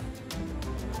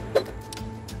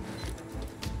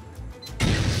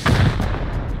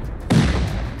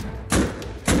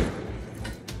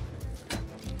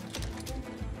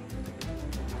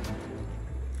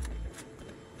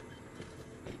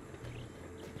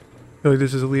feel like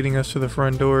this is leading us to the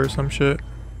front door or some shit.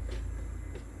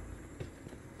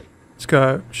 It's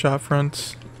got shop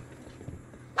fronts.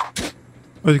 Oh,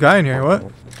 there's a guy in here, what?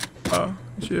 Oh,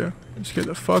 it's you. You scared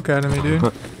the fuck out of me, dude.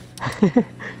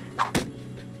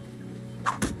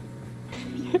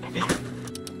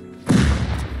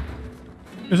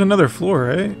 There's another floor,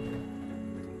 right?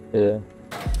 Yeah.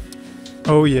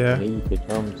 Oh yeah. Need the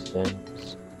drum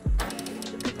stems.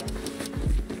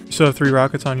 You still have 3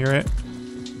 rockets on you, right?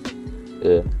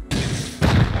 Yeah.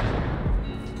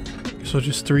 So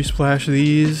just 3 splash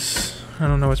these. I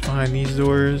don't know what's behind these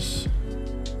doors.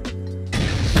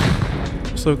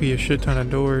 It's Loki a shit ton of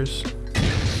doors.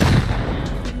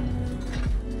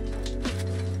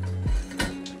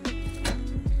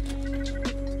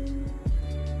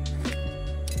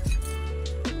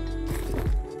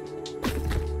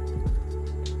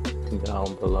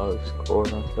 Down below score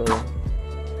right there.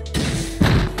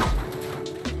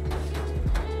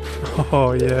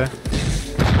 Oh yeah.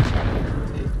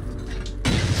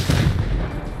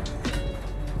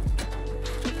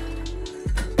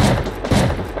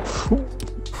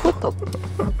 What the?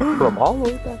 From all the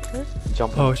way back there?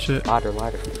 Jump. Oh shit. Ladder.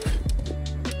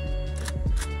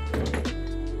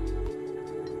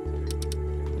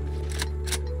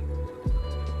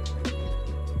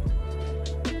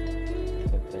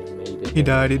 He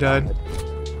died.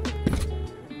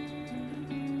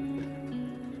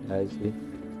 I see.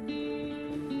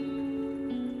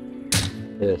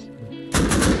 Yes.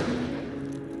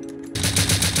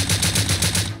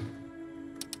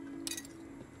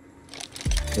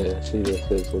 Yeah, see,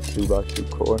 this is a 2x2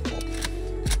 core.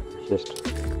 Just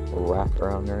wrapped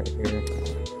around right here.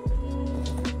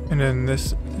 And then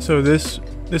this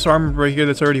armor right here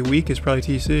that's already weak is probably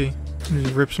TC. And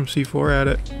just rip some C4 at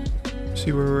it.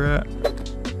 See where we're at.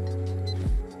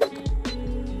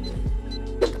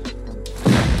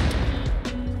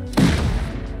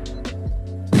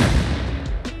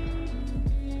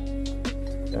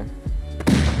 Okay.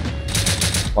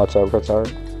 Watch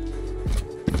out.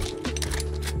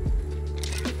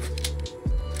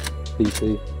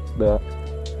 PC. That.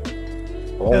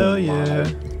 Oh Hell my.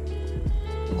 yeah.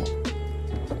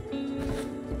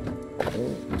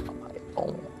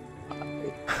 Oh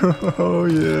Oh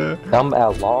yeah. Them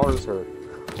LRs are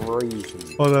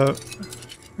crazy. Hold up.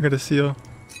 I got a seal.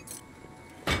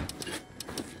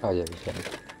 Oh yeah, you can.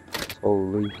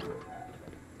 Holy.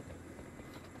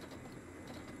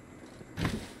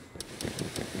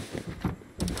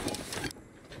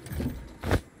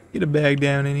 Get a bag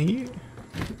down and eat.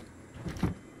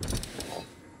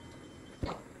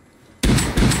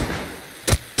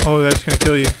 Oh, that's gonna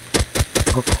kill you.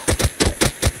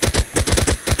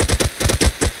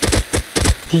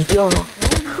 Yo.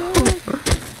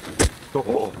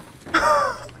 Oh.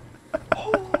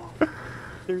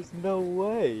 There's no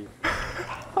way.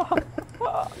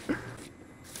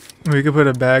 We could put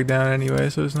a bag down anyway,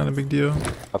 so it's not a big deal.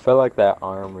 I feel like that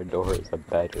armored door is a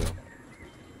bedroom.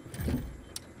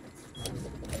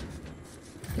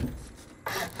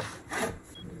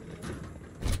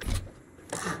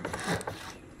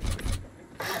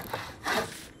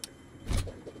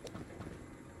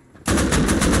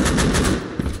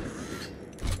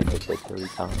 It's like 3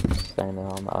 times standing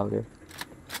on the outer.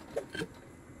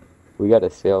 We gotta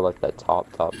seal like that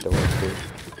top door too.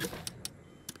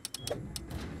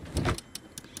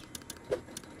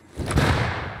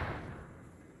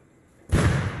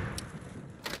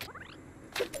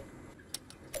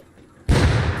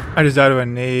 I just died of a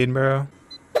nade, bro.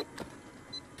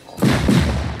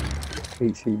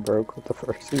 AC broke with the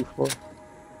first C4.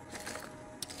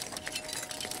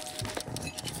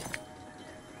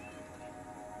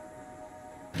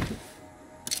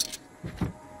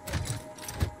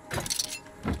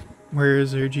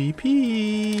 Where's their GP?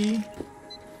 You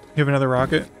have another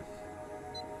rocket?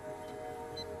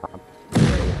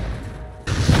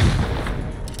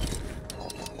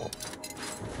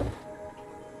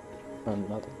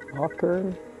 Another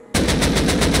locker.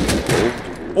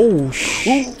 Oh,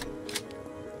 shit.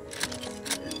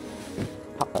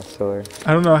 Sorry.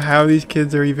 I don't know how these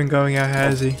kids are even going out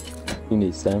hazy. You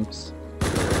need Sims.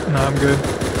 No, I'm good.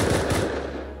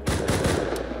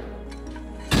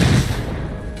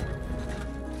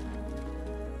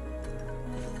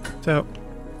 So.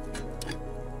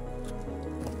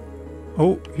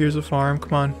 Oh, here's a farm.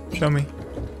 Come on, show me.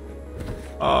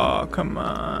 Oh, come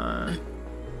on.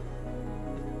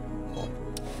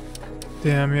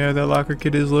 Damn, yeah, that locker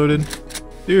kit is loaded.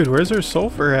 Dude, where's their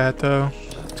sulfur at, though?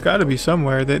 It's gotta be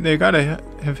somewhere. They gotta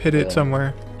have hit it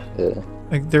somewhere. Yeah.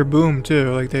 Like, their boom,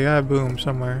 too. Like, they got boom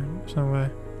somewhere. Some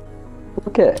way.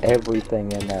 Look at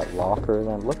everything in that locker,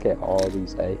 then look at all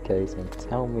these AKs and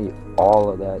tell me all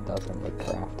of that doesn't look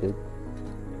crafted.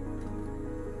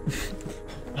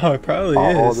 Oh, it probably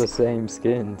is. All the same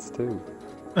skins, too.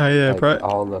 Oh, yeah, Like,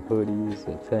 all the hoodies,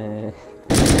 the pants.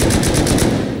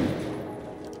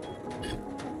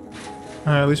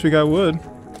 Alright, at least we got wood.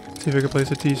 See if I can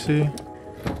place a TC.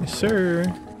 Yes, sir.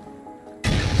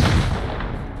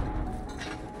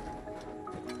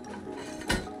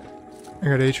 I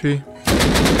got HP.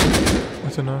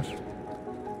 That's enough.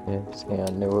 Yeah, see, I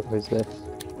knew it was this.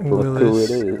 Willis. Look who it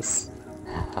is.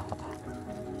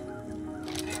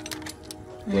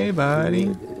 Hey,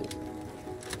 buddy.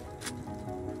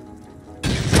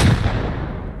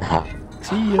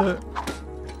 See ya.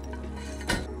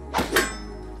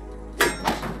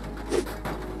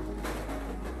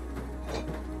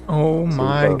 Oh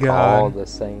my All god. the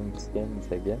same skins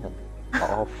again.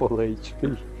 All full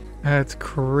HP. That's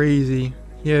crazy.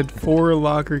 He had 4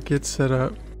 locker kits set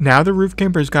up. Now the roof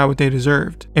campers got what they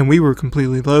deserved, and we were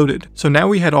completely loaded. So now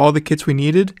we had all the kits we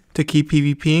needed to keep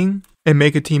PvPing and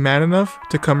make a team mad enough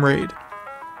to come raid.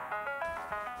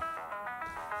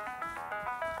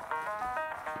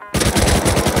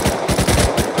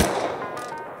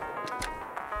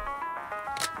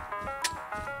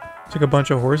 It's like a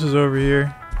bunch of horses over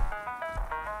here.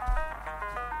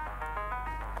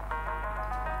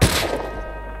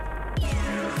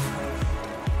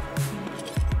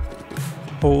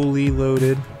 Fully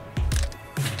loaded.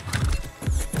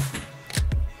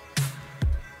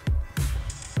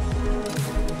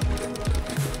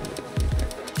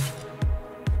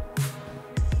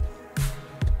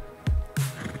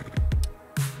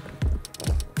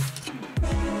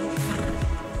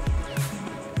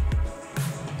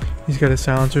 He's got a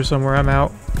silencer somewhere. I'm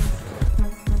out.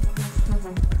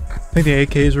 I think the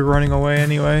AKs were running away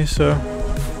anyway, so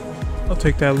I'll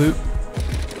take that loot.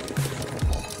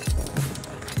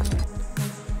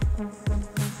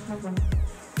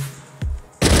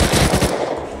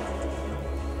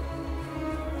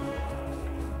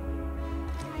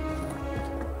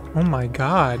 Oh my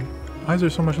god. Why is there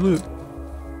so much loot?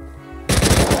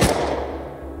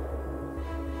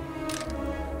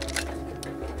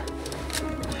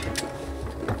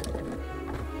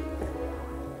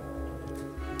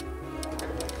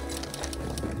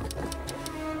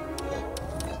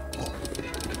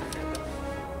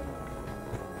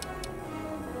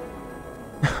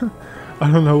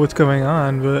 I don't know what's going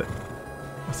on, but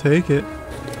I'll take it.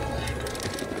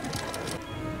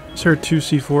 Just heard 2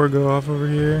 C4 go off over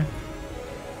here.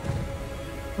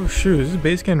 Oh shoot, is this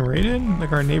base getting raided?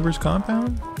 Like our neighbor's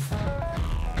compound?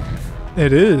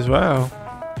 It is, wow.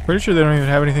 Pretty sure they don't even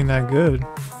have anything that good.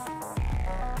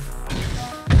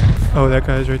 Oh, that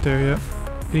guy's right there, yep.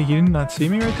 He did not see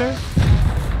me right there?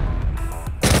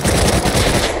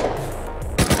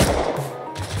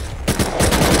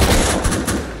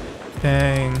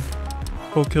 Dang.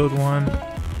 Full killed one.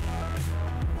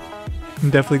 I'm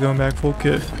definitely going back full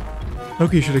kit.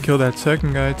 Loki should have killed that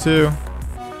second guy too.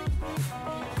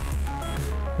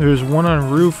 There's one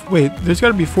on roof. Wait, there's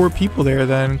gotta be 4 people there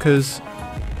then, because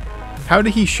how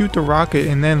did he shoot the rocket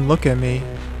and then look at me?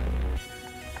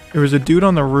 There was a dude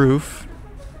on the roof.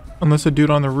 Unless the dude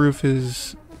on the roof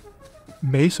is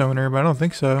base owner, but I don't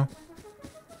think so.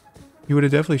 He would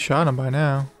have definitely shot him by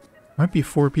now. Might be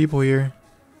 4 people here.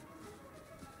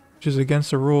 Which is against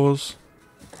the rules.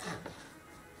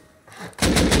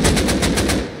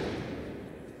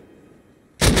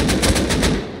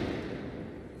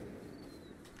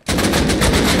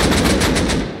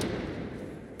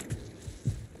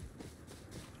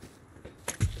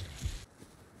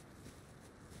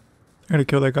 I gotta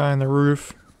kill that guy on the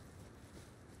roof.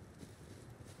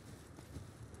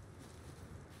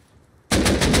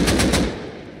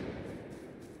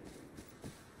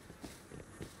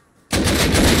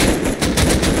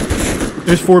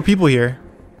 There's 4 people here.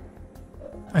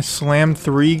 I slammed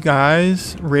 3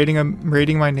 guys,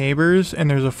 raiding my neighbors, and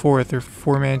there's a 4th. They're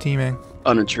 4-man teaming.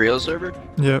 On a trio server?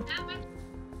 Yep.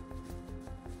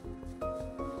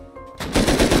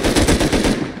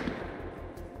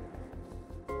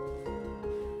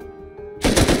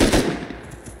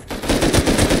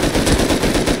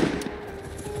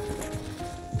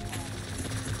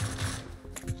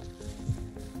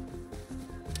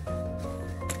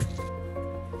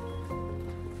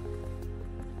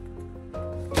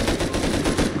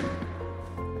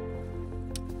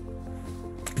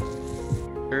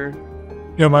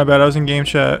 Yo, my bad. I was in game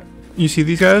chat. You see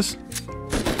these guys?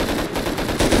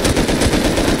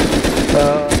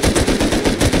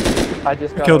 I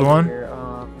just got killed one. Here,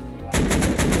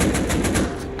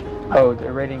 oh,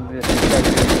 they're raiding this.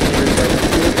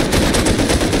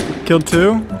 Killed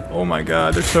 2? Oh my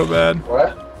god, they're so bad.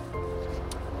 What?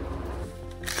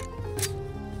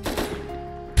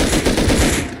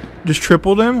 Just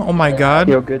tripled him? Oh my god.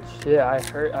 Yo, good shit. I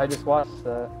just watched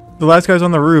that. The last guy's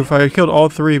on the roof. I killed all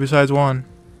 3 besides 1.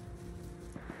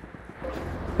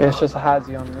 It's just a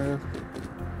Hazy on the roof.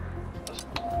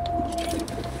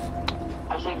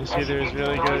 This either is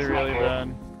really good or really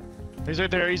bad. He's right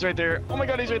there, he's right there. Oh my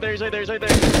god, he's right there, he's right there, he's right there.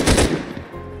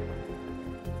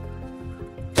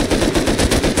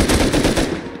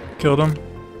 Killed him.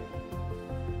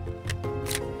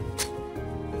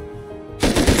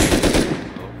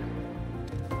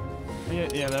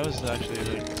 Yeah, that was actually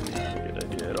like not a good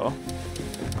idea at all.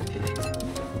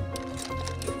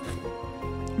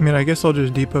 I mean, I guess I'll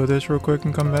just depot this real quick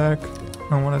and come back. I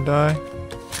don't want to die.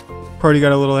 Party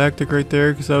got a little hectic right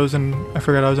there because I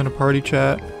forgot I was in a party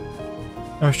chat.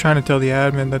 I was trying to tell the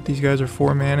admin that these guys are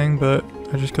 4-manning, but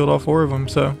I just killed all 4 of them,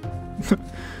 so.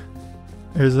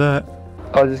 There's that.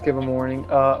 I'll just give them a warning.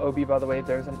 Obie, by the way,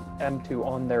 there's an M2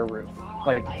 on their roof.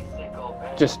 Like,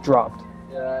 just dropped.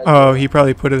 Oh, he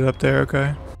probably put it up there,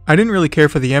 okay. I didn't really care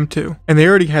for the M2, and they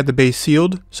already had the base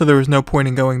sealed, so there was no point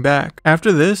in going back.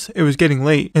 After this, it was getting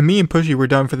late, and me and Pushy were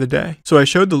done for the day. So I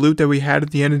showed the loot that we had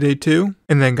at the end of day 2,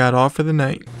 and then got off for the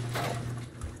night.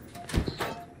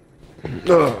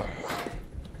 Ugh.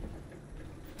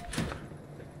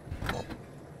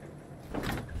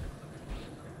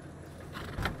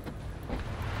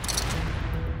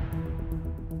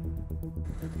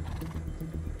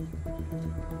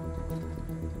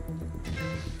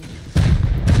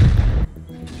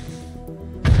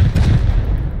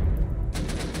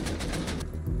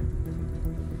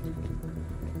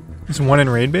 Is one in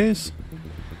raid base?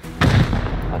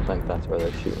 I think that's where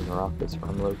they're shooting rockets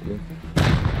from, Loki.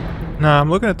 Nah,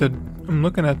 I'm looking at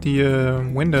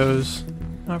the windows,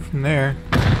 not from there.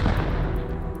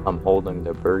 I'm holding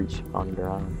the breach on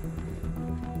ground.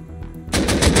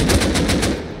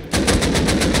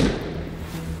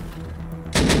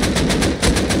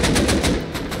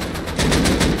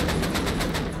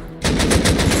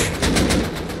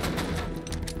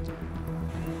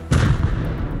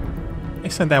 They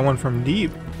sent that one from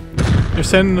deep. They're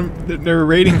sending them, they're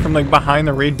raiding from like behind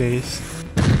the raid base.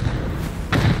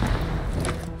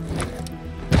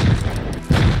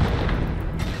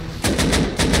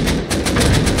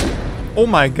 Oh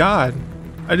my god.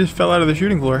 I just fell out of the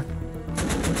shooting floor.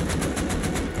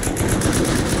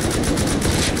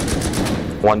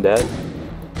 One dead.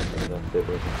 If it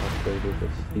was upgraded, the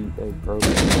seat they broke. I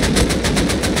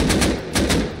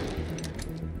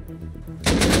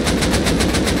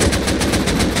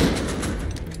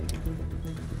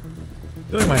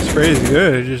feel like my spray is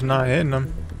good, it's just not hitting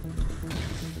them.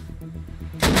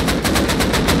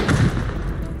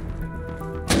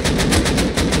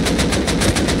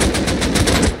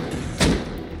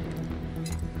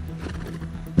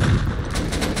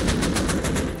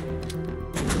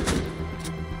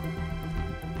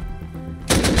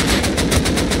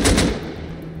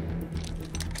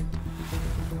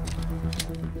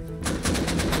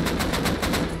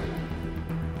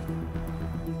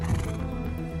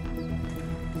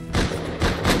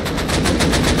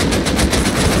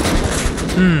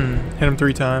 Hit him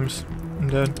 3 times. I'm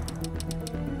dead.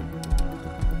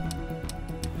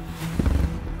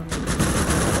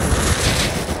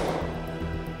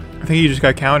 I think he just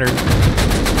got countered.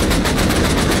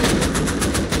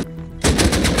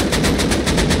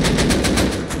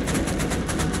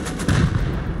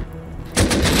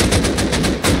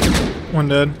 One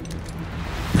dead.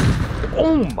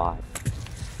 Oh my.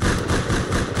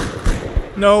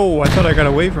 No, I thought I got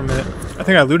away from it. I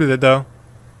think I looted it though.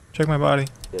 Check my body.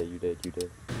 Yeah, you did, you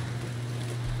did.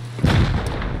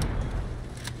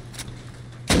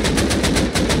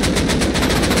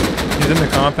 He's in the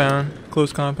compound.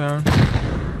 Close compound.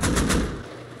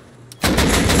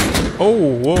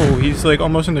 Oh, whoa. He's like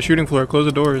almost in the shooting floor. Close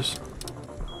the doors.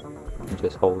 I'm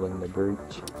just holding the breach.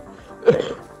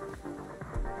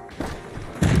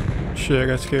 Shit, I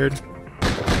got scared.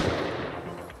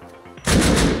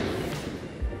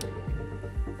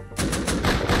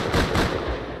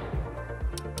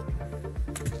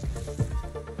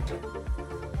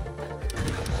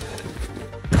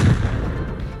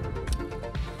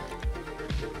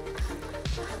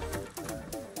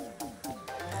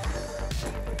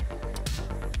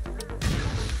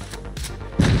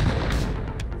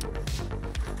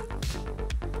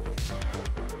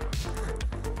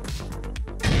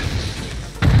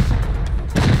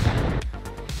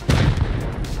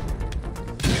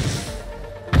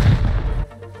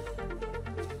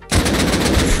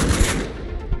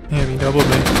 Damn, he doubled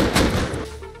me.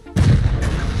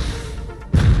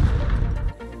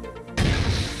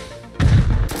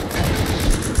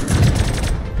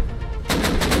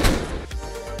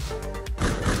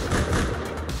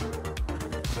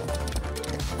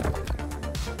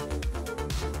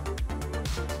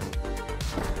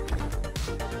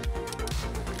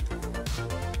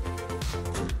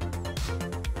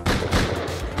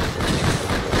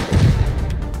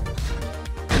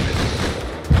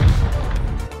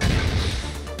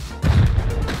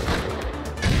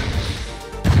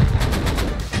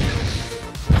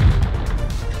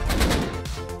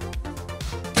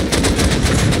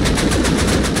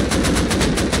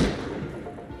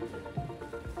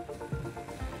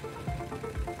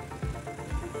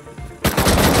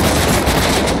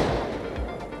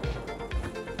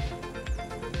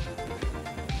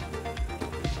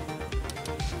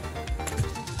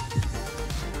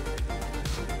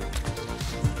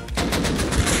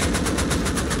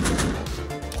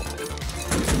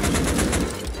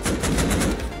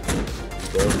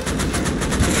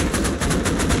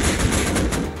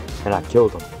 And I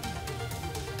killed him.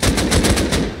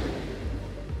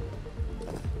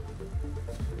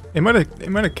 It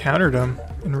might have countered him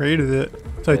and raided it.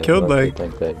 So I Yeah, killed I like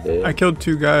think they did. I killed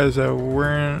 2 guys that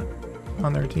weren't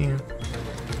on their team.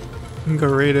 You can go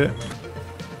raid it.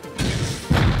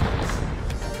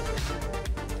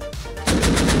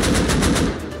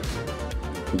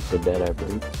 Keep the dead I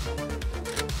breach.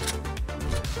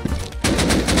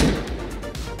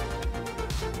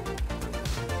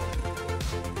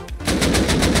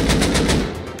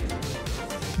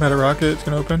 Meta rocket, it's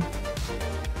gonna open.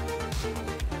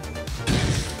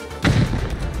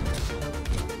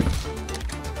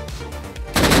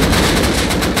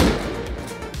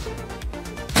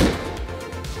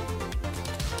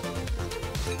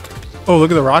 Oh,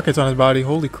 look at the rockets on his body.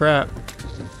 Holy crap.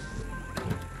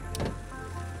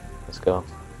 Let's go.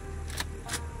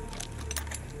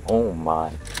 Oh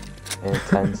my. And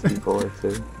 10 C4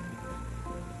 too.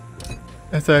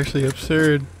 That's actually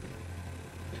absurd.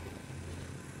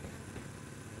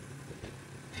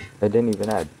 They didn't even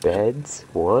have beds?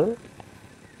 What?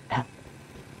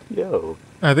 Yo.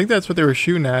 I think that's what they were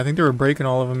shooting at. I think they were breaking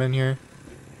all of them in here.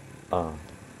 Oh.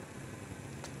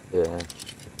 Yeah.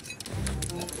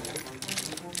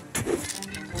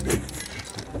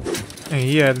 And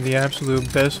he had the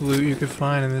absolute best loot you could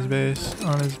find in this base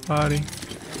on his body.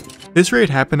 This raid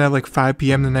happened at like 5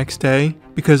 p.m. the next day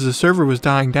because the server was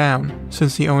dying down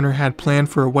since the owner had planned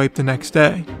for a wipe the next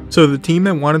day. So the team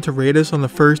that wanted to raid us on the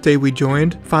first day we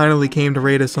joined finally came to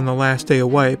raid us on the last day of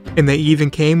wipe, and they even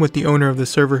came with the owner of the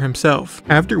server himself.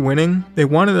 After winning, they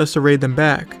wanted us to raid them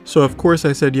back, so of course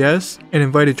I said yes and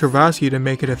invited Travassi to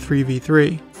make it a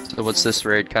 3v3. So what's this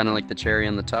raid, kind of like the cherry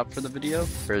on the top for the video?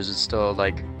 Or is it still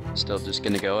just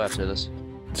gonna go after this?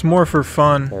 It's more for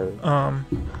fun.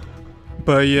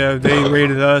 But yeah, they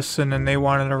raided us and then they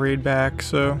wanted to raid back,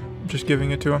 so I'm just giving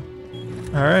it to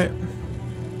them. Alright.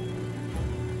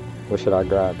 What should I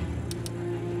grab?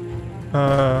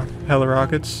 Hella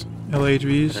rockets,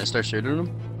 LHVs. Can I start shooting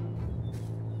them?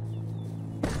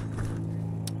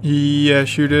 Yeah,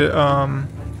 shoot it,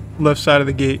 left side of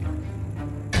the gate.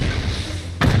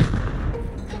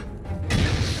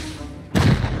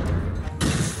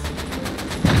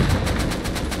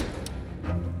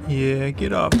 Yeah,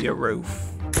 get off your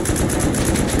roof.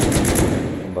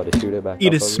 I'm about to shoot it back Eat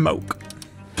up a over. smoke.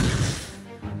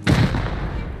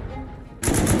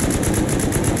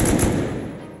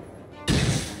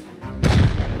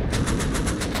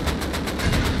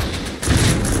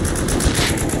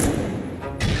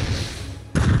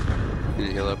 Can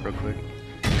you heal up real quick?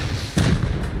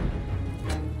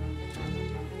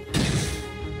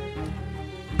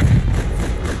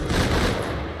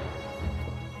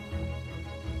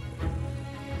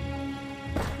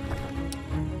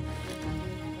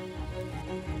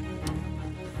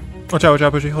 Watch out,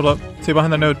 Pushy. Hold up. Stay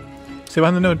behind that node. Stay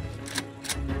behind the node.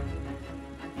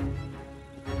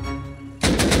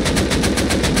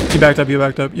 You backed up, you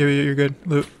backed up. Yeah, you're good.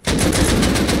 Loot.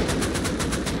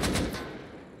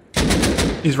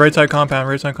 He's right side compound,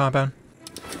 right side compound.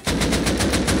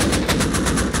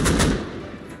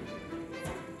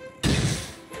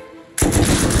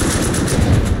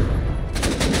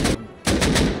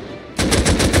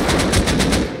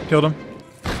 Killed him.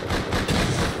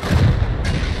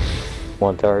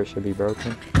 One turret should be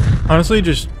broken. Honestly,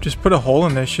 just put a hole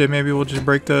in this shit. Maybe we'll just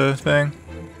break the thing.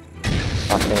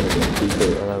 I can't even keep it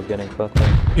without getting fucked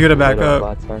up. You gotta back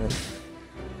up.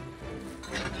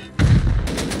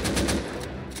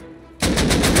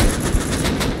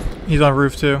 He's on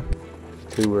roof too.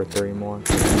 2 or 3 more.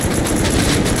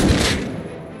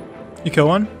 You kill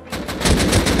one?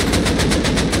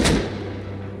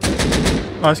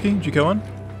 Oski, did you kill one?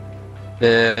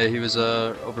 Yeah, he was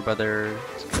over by their.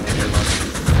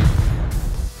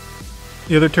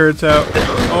 The other turret's out.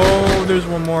 Oh, there's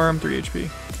one more. I'm 3 HP.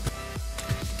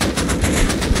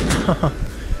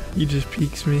 He just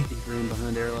peeks me. He ran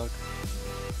behind airlock.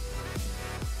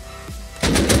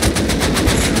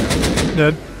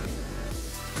 Dead.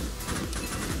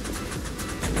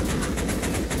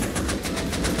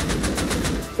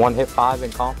 One hit 5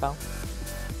 in compound.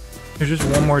 There's just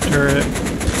one more turret.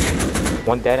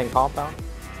 One dead in compound.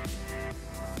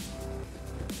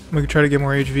 We could try to get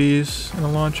more HVs in the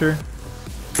launcher.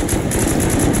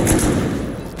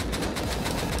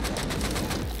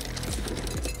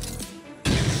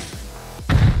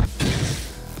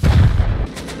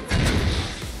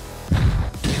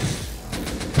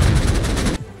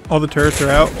 All the turrets are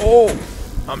out. Oh,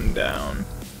 I'm down.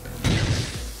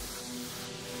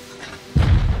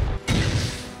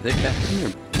 They back in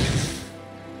there.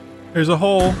 There's a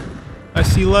hole. I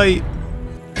see light.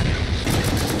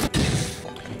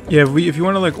 Yeah, if you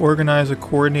want to like organize a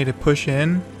coordinated push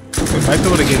in, we might be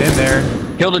able to get in there.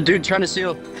 Killed a dude trying to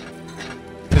seal.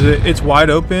 Cause it's wide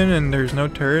open and there's no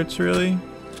turrets really.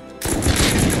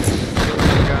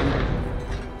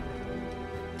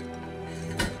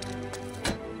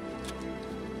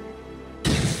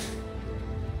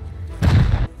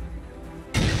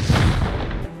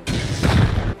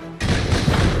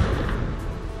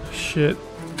 Shit.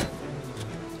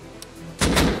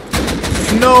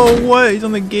 No, what? He's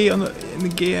on the gate in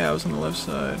the gate house on the left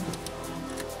side.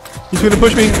 He's gonna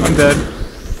push me. I'm dead.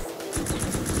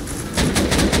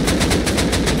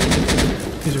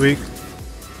 He's weak.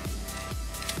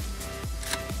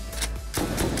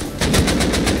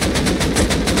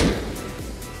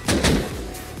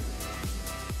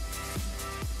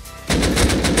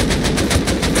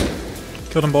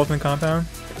 Killed them both in compound.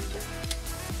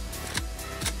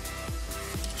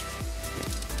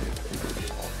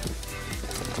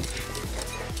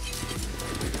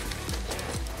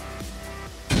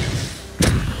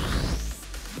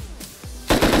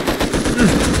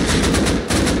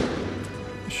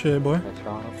 Shit, boy.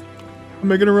 I'm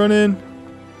making a run in.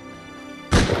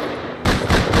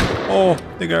 Oh,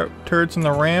 they got turrets in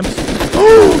the ramps.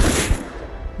 Oh!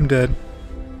 I'm dead.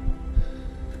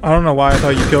 I don't know why I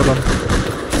thought you killed him.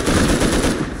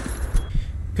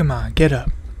 Come on, get up.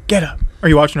 Get up. Are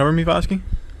you watching over me, Vosky?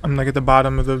 I'm like at the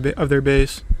bottom of their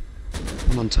base.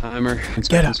 I'm on timer.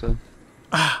 Get up.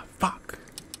 Ah, fuck.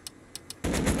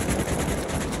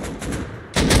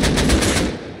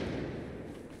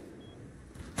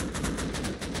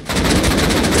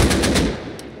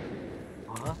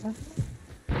 What?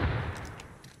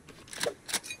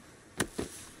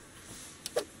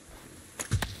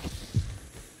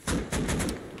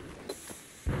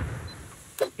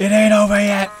 It ain't over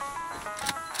yet.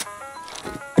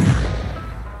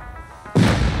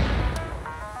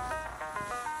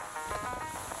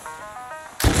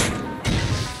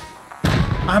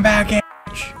 I'm back in.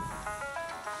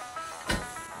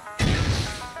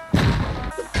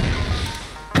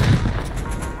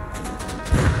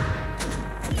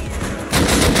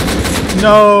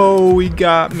 No, he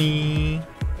got me.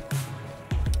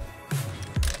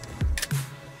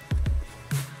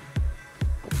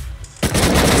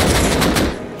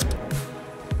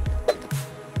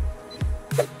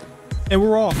 And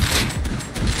we're off.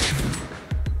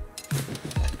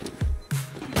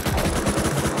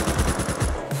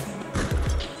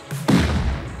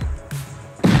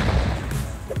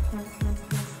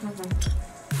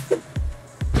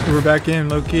 We're back in,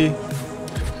 low key.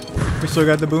 We still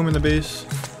got the boom in the base.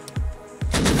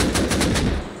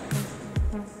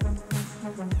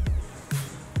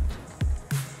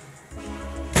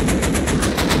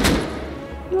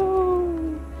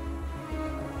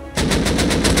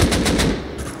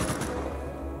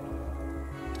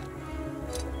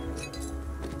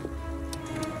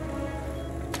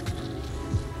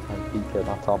 Get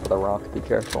on top of the rock, be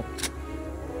careful.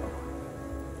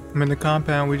 I'm in the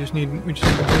compound, we just need the boom in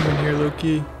here, low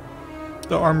key.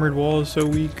 The armored wall is so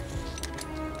weak.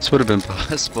 This would have been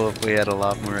possible if we had a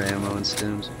lot more ammo and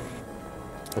stims.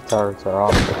 The turrets are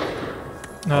off.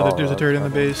 No, there's a turret in the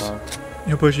base.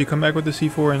 Yo, Pushy, come back with the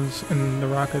C4 and the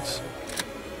rockets.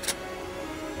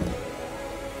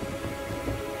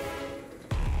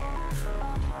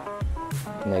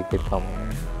 Naked coming.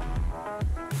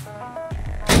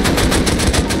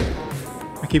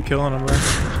 I keep killing them, bro.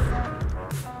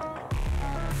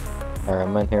 Alright,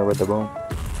 I'm in here with the boom.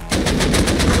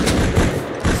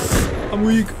 I'm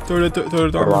weak. Throw it at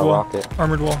the armored wall. Rocket.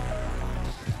 Armored wall.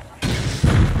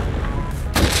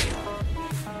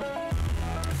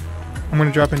 I'm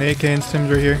gonna drop an AK and stims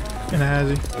right here. And a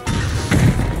hazy.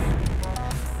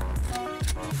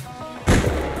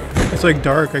 It's like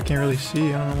dark, I can't really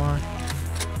see, I don't know why.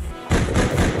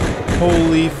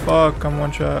 Holy fuck, I'm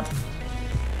one shot.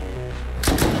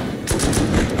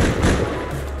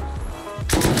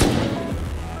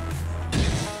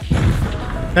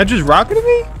 That just rocketed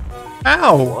me?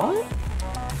 Ow! What?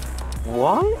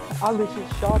 What? I literally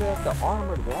shot at the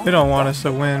armored wall. They don't want us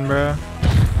to win, bro.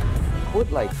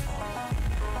 What, like?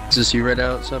 Is this you right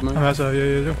out, Subman? I'm outside,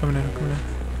 yeah, I'm coming in, I'm coming in.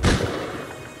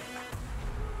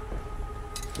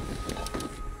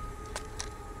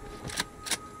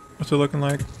 What's it looking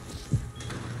like?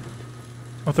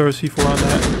 I'll throw a C4 on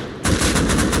that.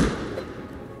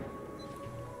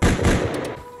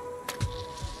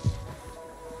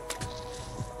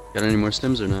 Got any more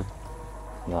stims or no?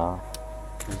 Nah.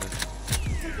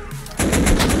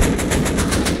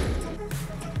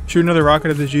 Shoot another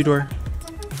rocket at the G door.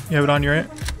 You have it on you, right?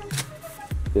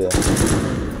 Yeah. AK.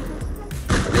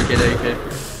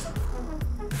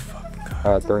 I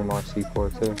got 3 more C4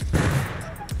 too.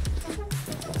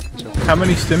 How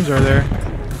many stims are there?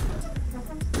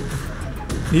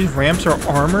 These ramps are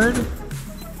armored?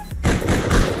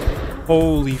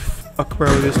 Holy fuck,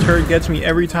 bro. This turret gets me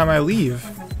every time I leave.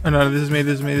 Oh no, this is me,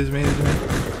 this is me, this is me, this is me.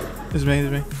 This is me,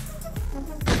 this is me.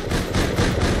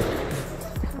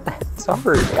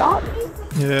 Sorry, got me.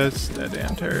 Yeah, it's that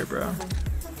damn turret, bro.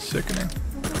 Sickening.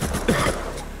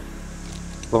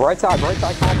 The right side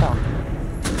compound.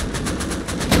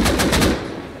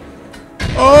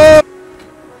 Oh!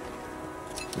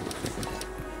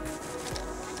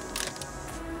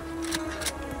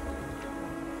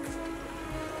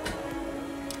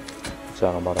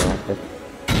 Shot him by the rocket.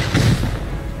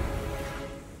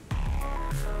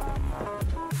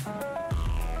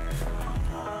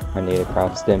 I need to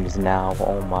craft stims now.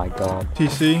 Oh my god.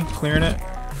 TC, clearing it.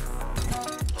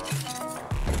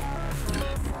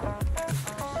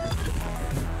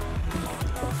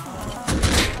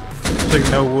 It's like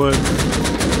no wood.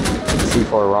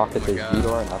 C4 rocket is God.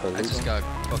 G-door, another I just reason. got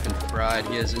fucking fried.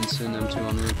 He has instant M2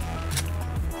 on roof.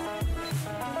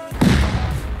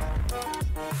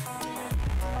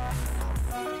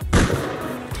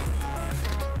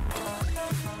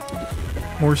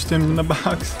 More stims in the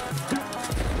box.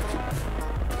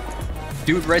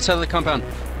 Dude, right side of the compound.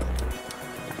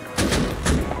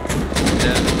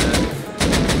 Dead.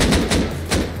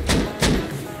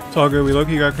 It's all good. We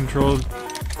low-key got controlled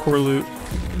core loot.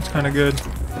 It's kind of good.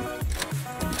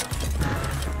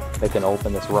 They can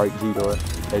open this right G door.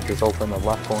 They just open the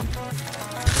left one.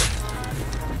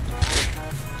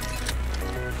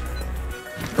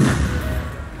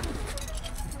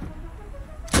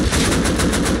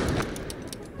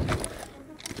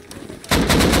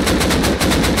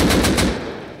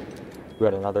 We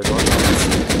got another door.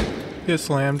 Get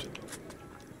slammed.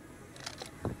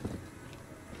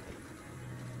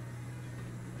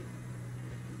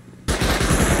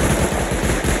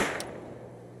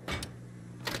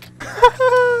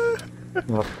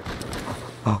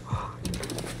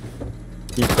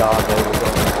 He died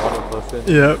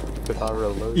over. Yep. Without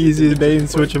reloading. Easiest bait and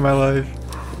switch in my life.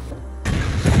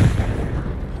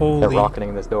 Holy. They're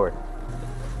rocketing this door.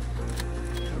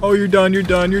 Oh, you're done, you're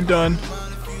done, you're done.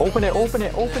 Open it, open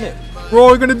it, open it! We're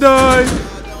all gonna die!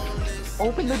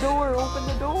 Open the door, open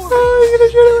the door! Oh, you're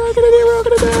gonna shoot a rocket in here, we're all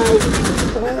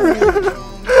gonna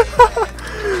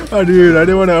die! Oh, dude, I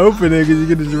didn't want to open it because you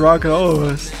could just rocket all of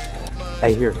us.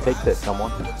 Hey, here, take this,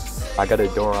 someone. I got a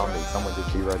door on me, someone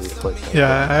just be ready to place it.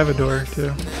 Yeah, I have a door,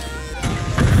 too.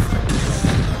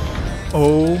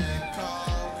 Oh.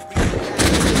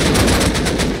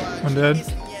 One dead.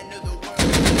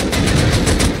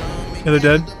 The other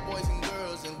dead.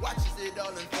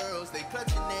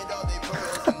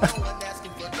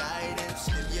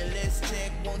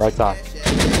 Right side.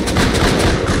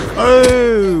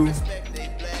 Oh!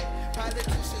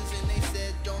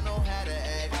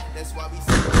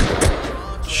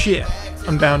 Shit.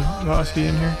 I'm down. Losky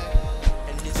in here.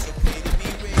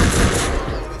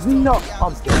 No,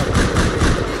 I'm dead.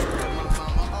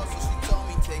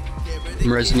 I'm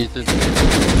resing you through.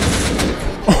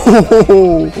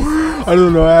 Oh! I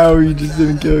don't know how he just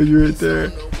didn't kill you right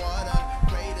there.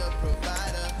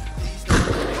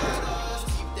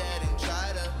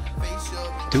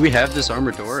 Do we have this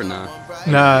armored door or not?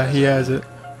 Nah, he has it.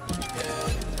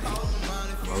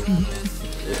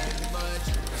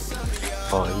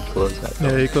 Oh, he closed that door.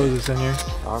 Yeah, he closed us in here.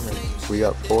 Armor. We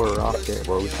got 4 rockets.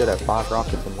 Well, we should have 5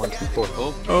 rockets and 1 C4.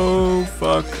 Oh, Oh,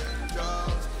 fuck.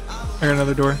 I got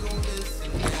another door.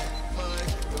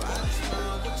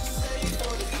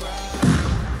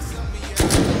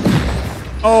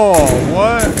 Oh,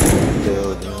 what?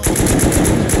 Dude.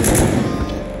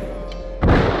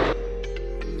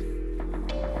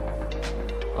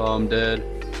 oh, I'm dead.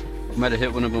 I might have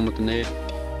hit one of them with a nade.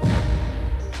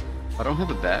 I don't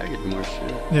have a bag anymore,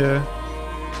 shit. Yeah.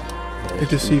 Like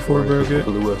the C4 broke it.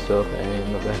 Blew us up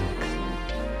and the back.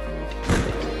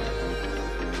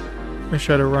 I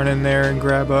try to run in there and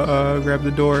grab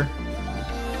the door.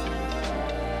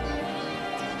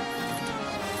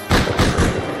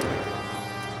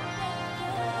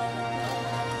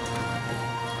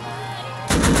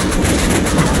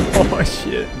 Oh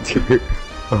shit.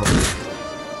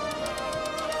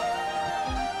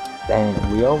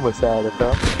 Damn, we almost had it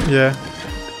though. Yeah.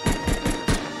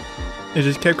 It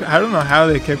just kept, I don't know how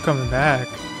they kept coming back.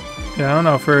 Yeah, I don't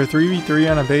know, for a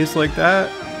 3v3 on a base like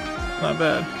that, not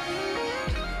bad.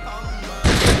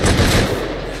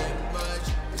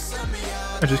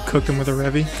 I just cooked him with a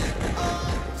Revy.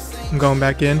 I'm going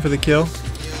back in for the kill.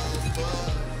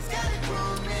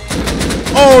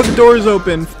 Oh, the door's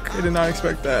open. I did not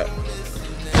expect that.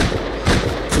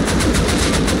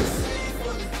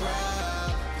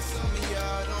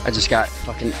 I just got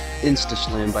fucking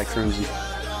insta-slammed by Crimson.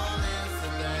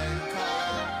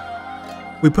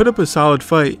 We put up a solid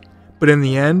fight, but in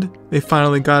the end, they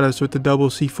finally got us with the double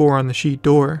C4 on the sheet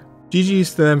door.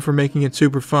 GG's to them for making it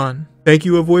super fun. Thank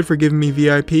you Avoid for giving me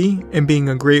VIP and being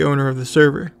a great owner of the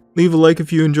server. Leave a like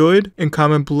if you enjoyed, and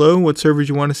comment below what servers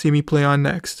you want to see me play on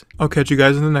next. I'll catch you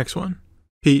guys in the next one.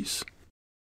 Peace.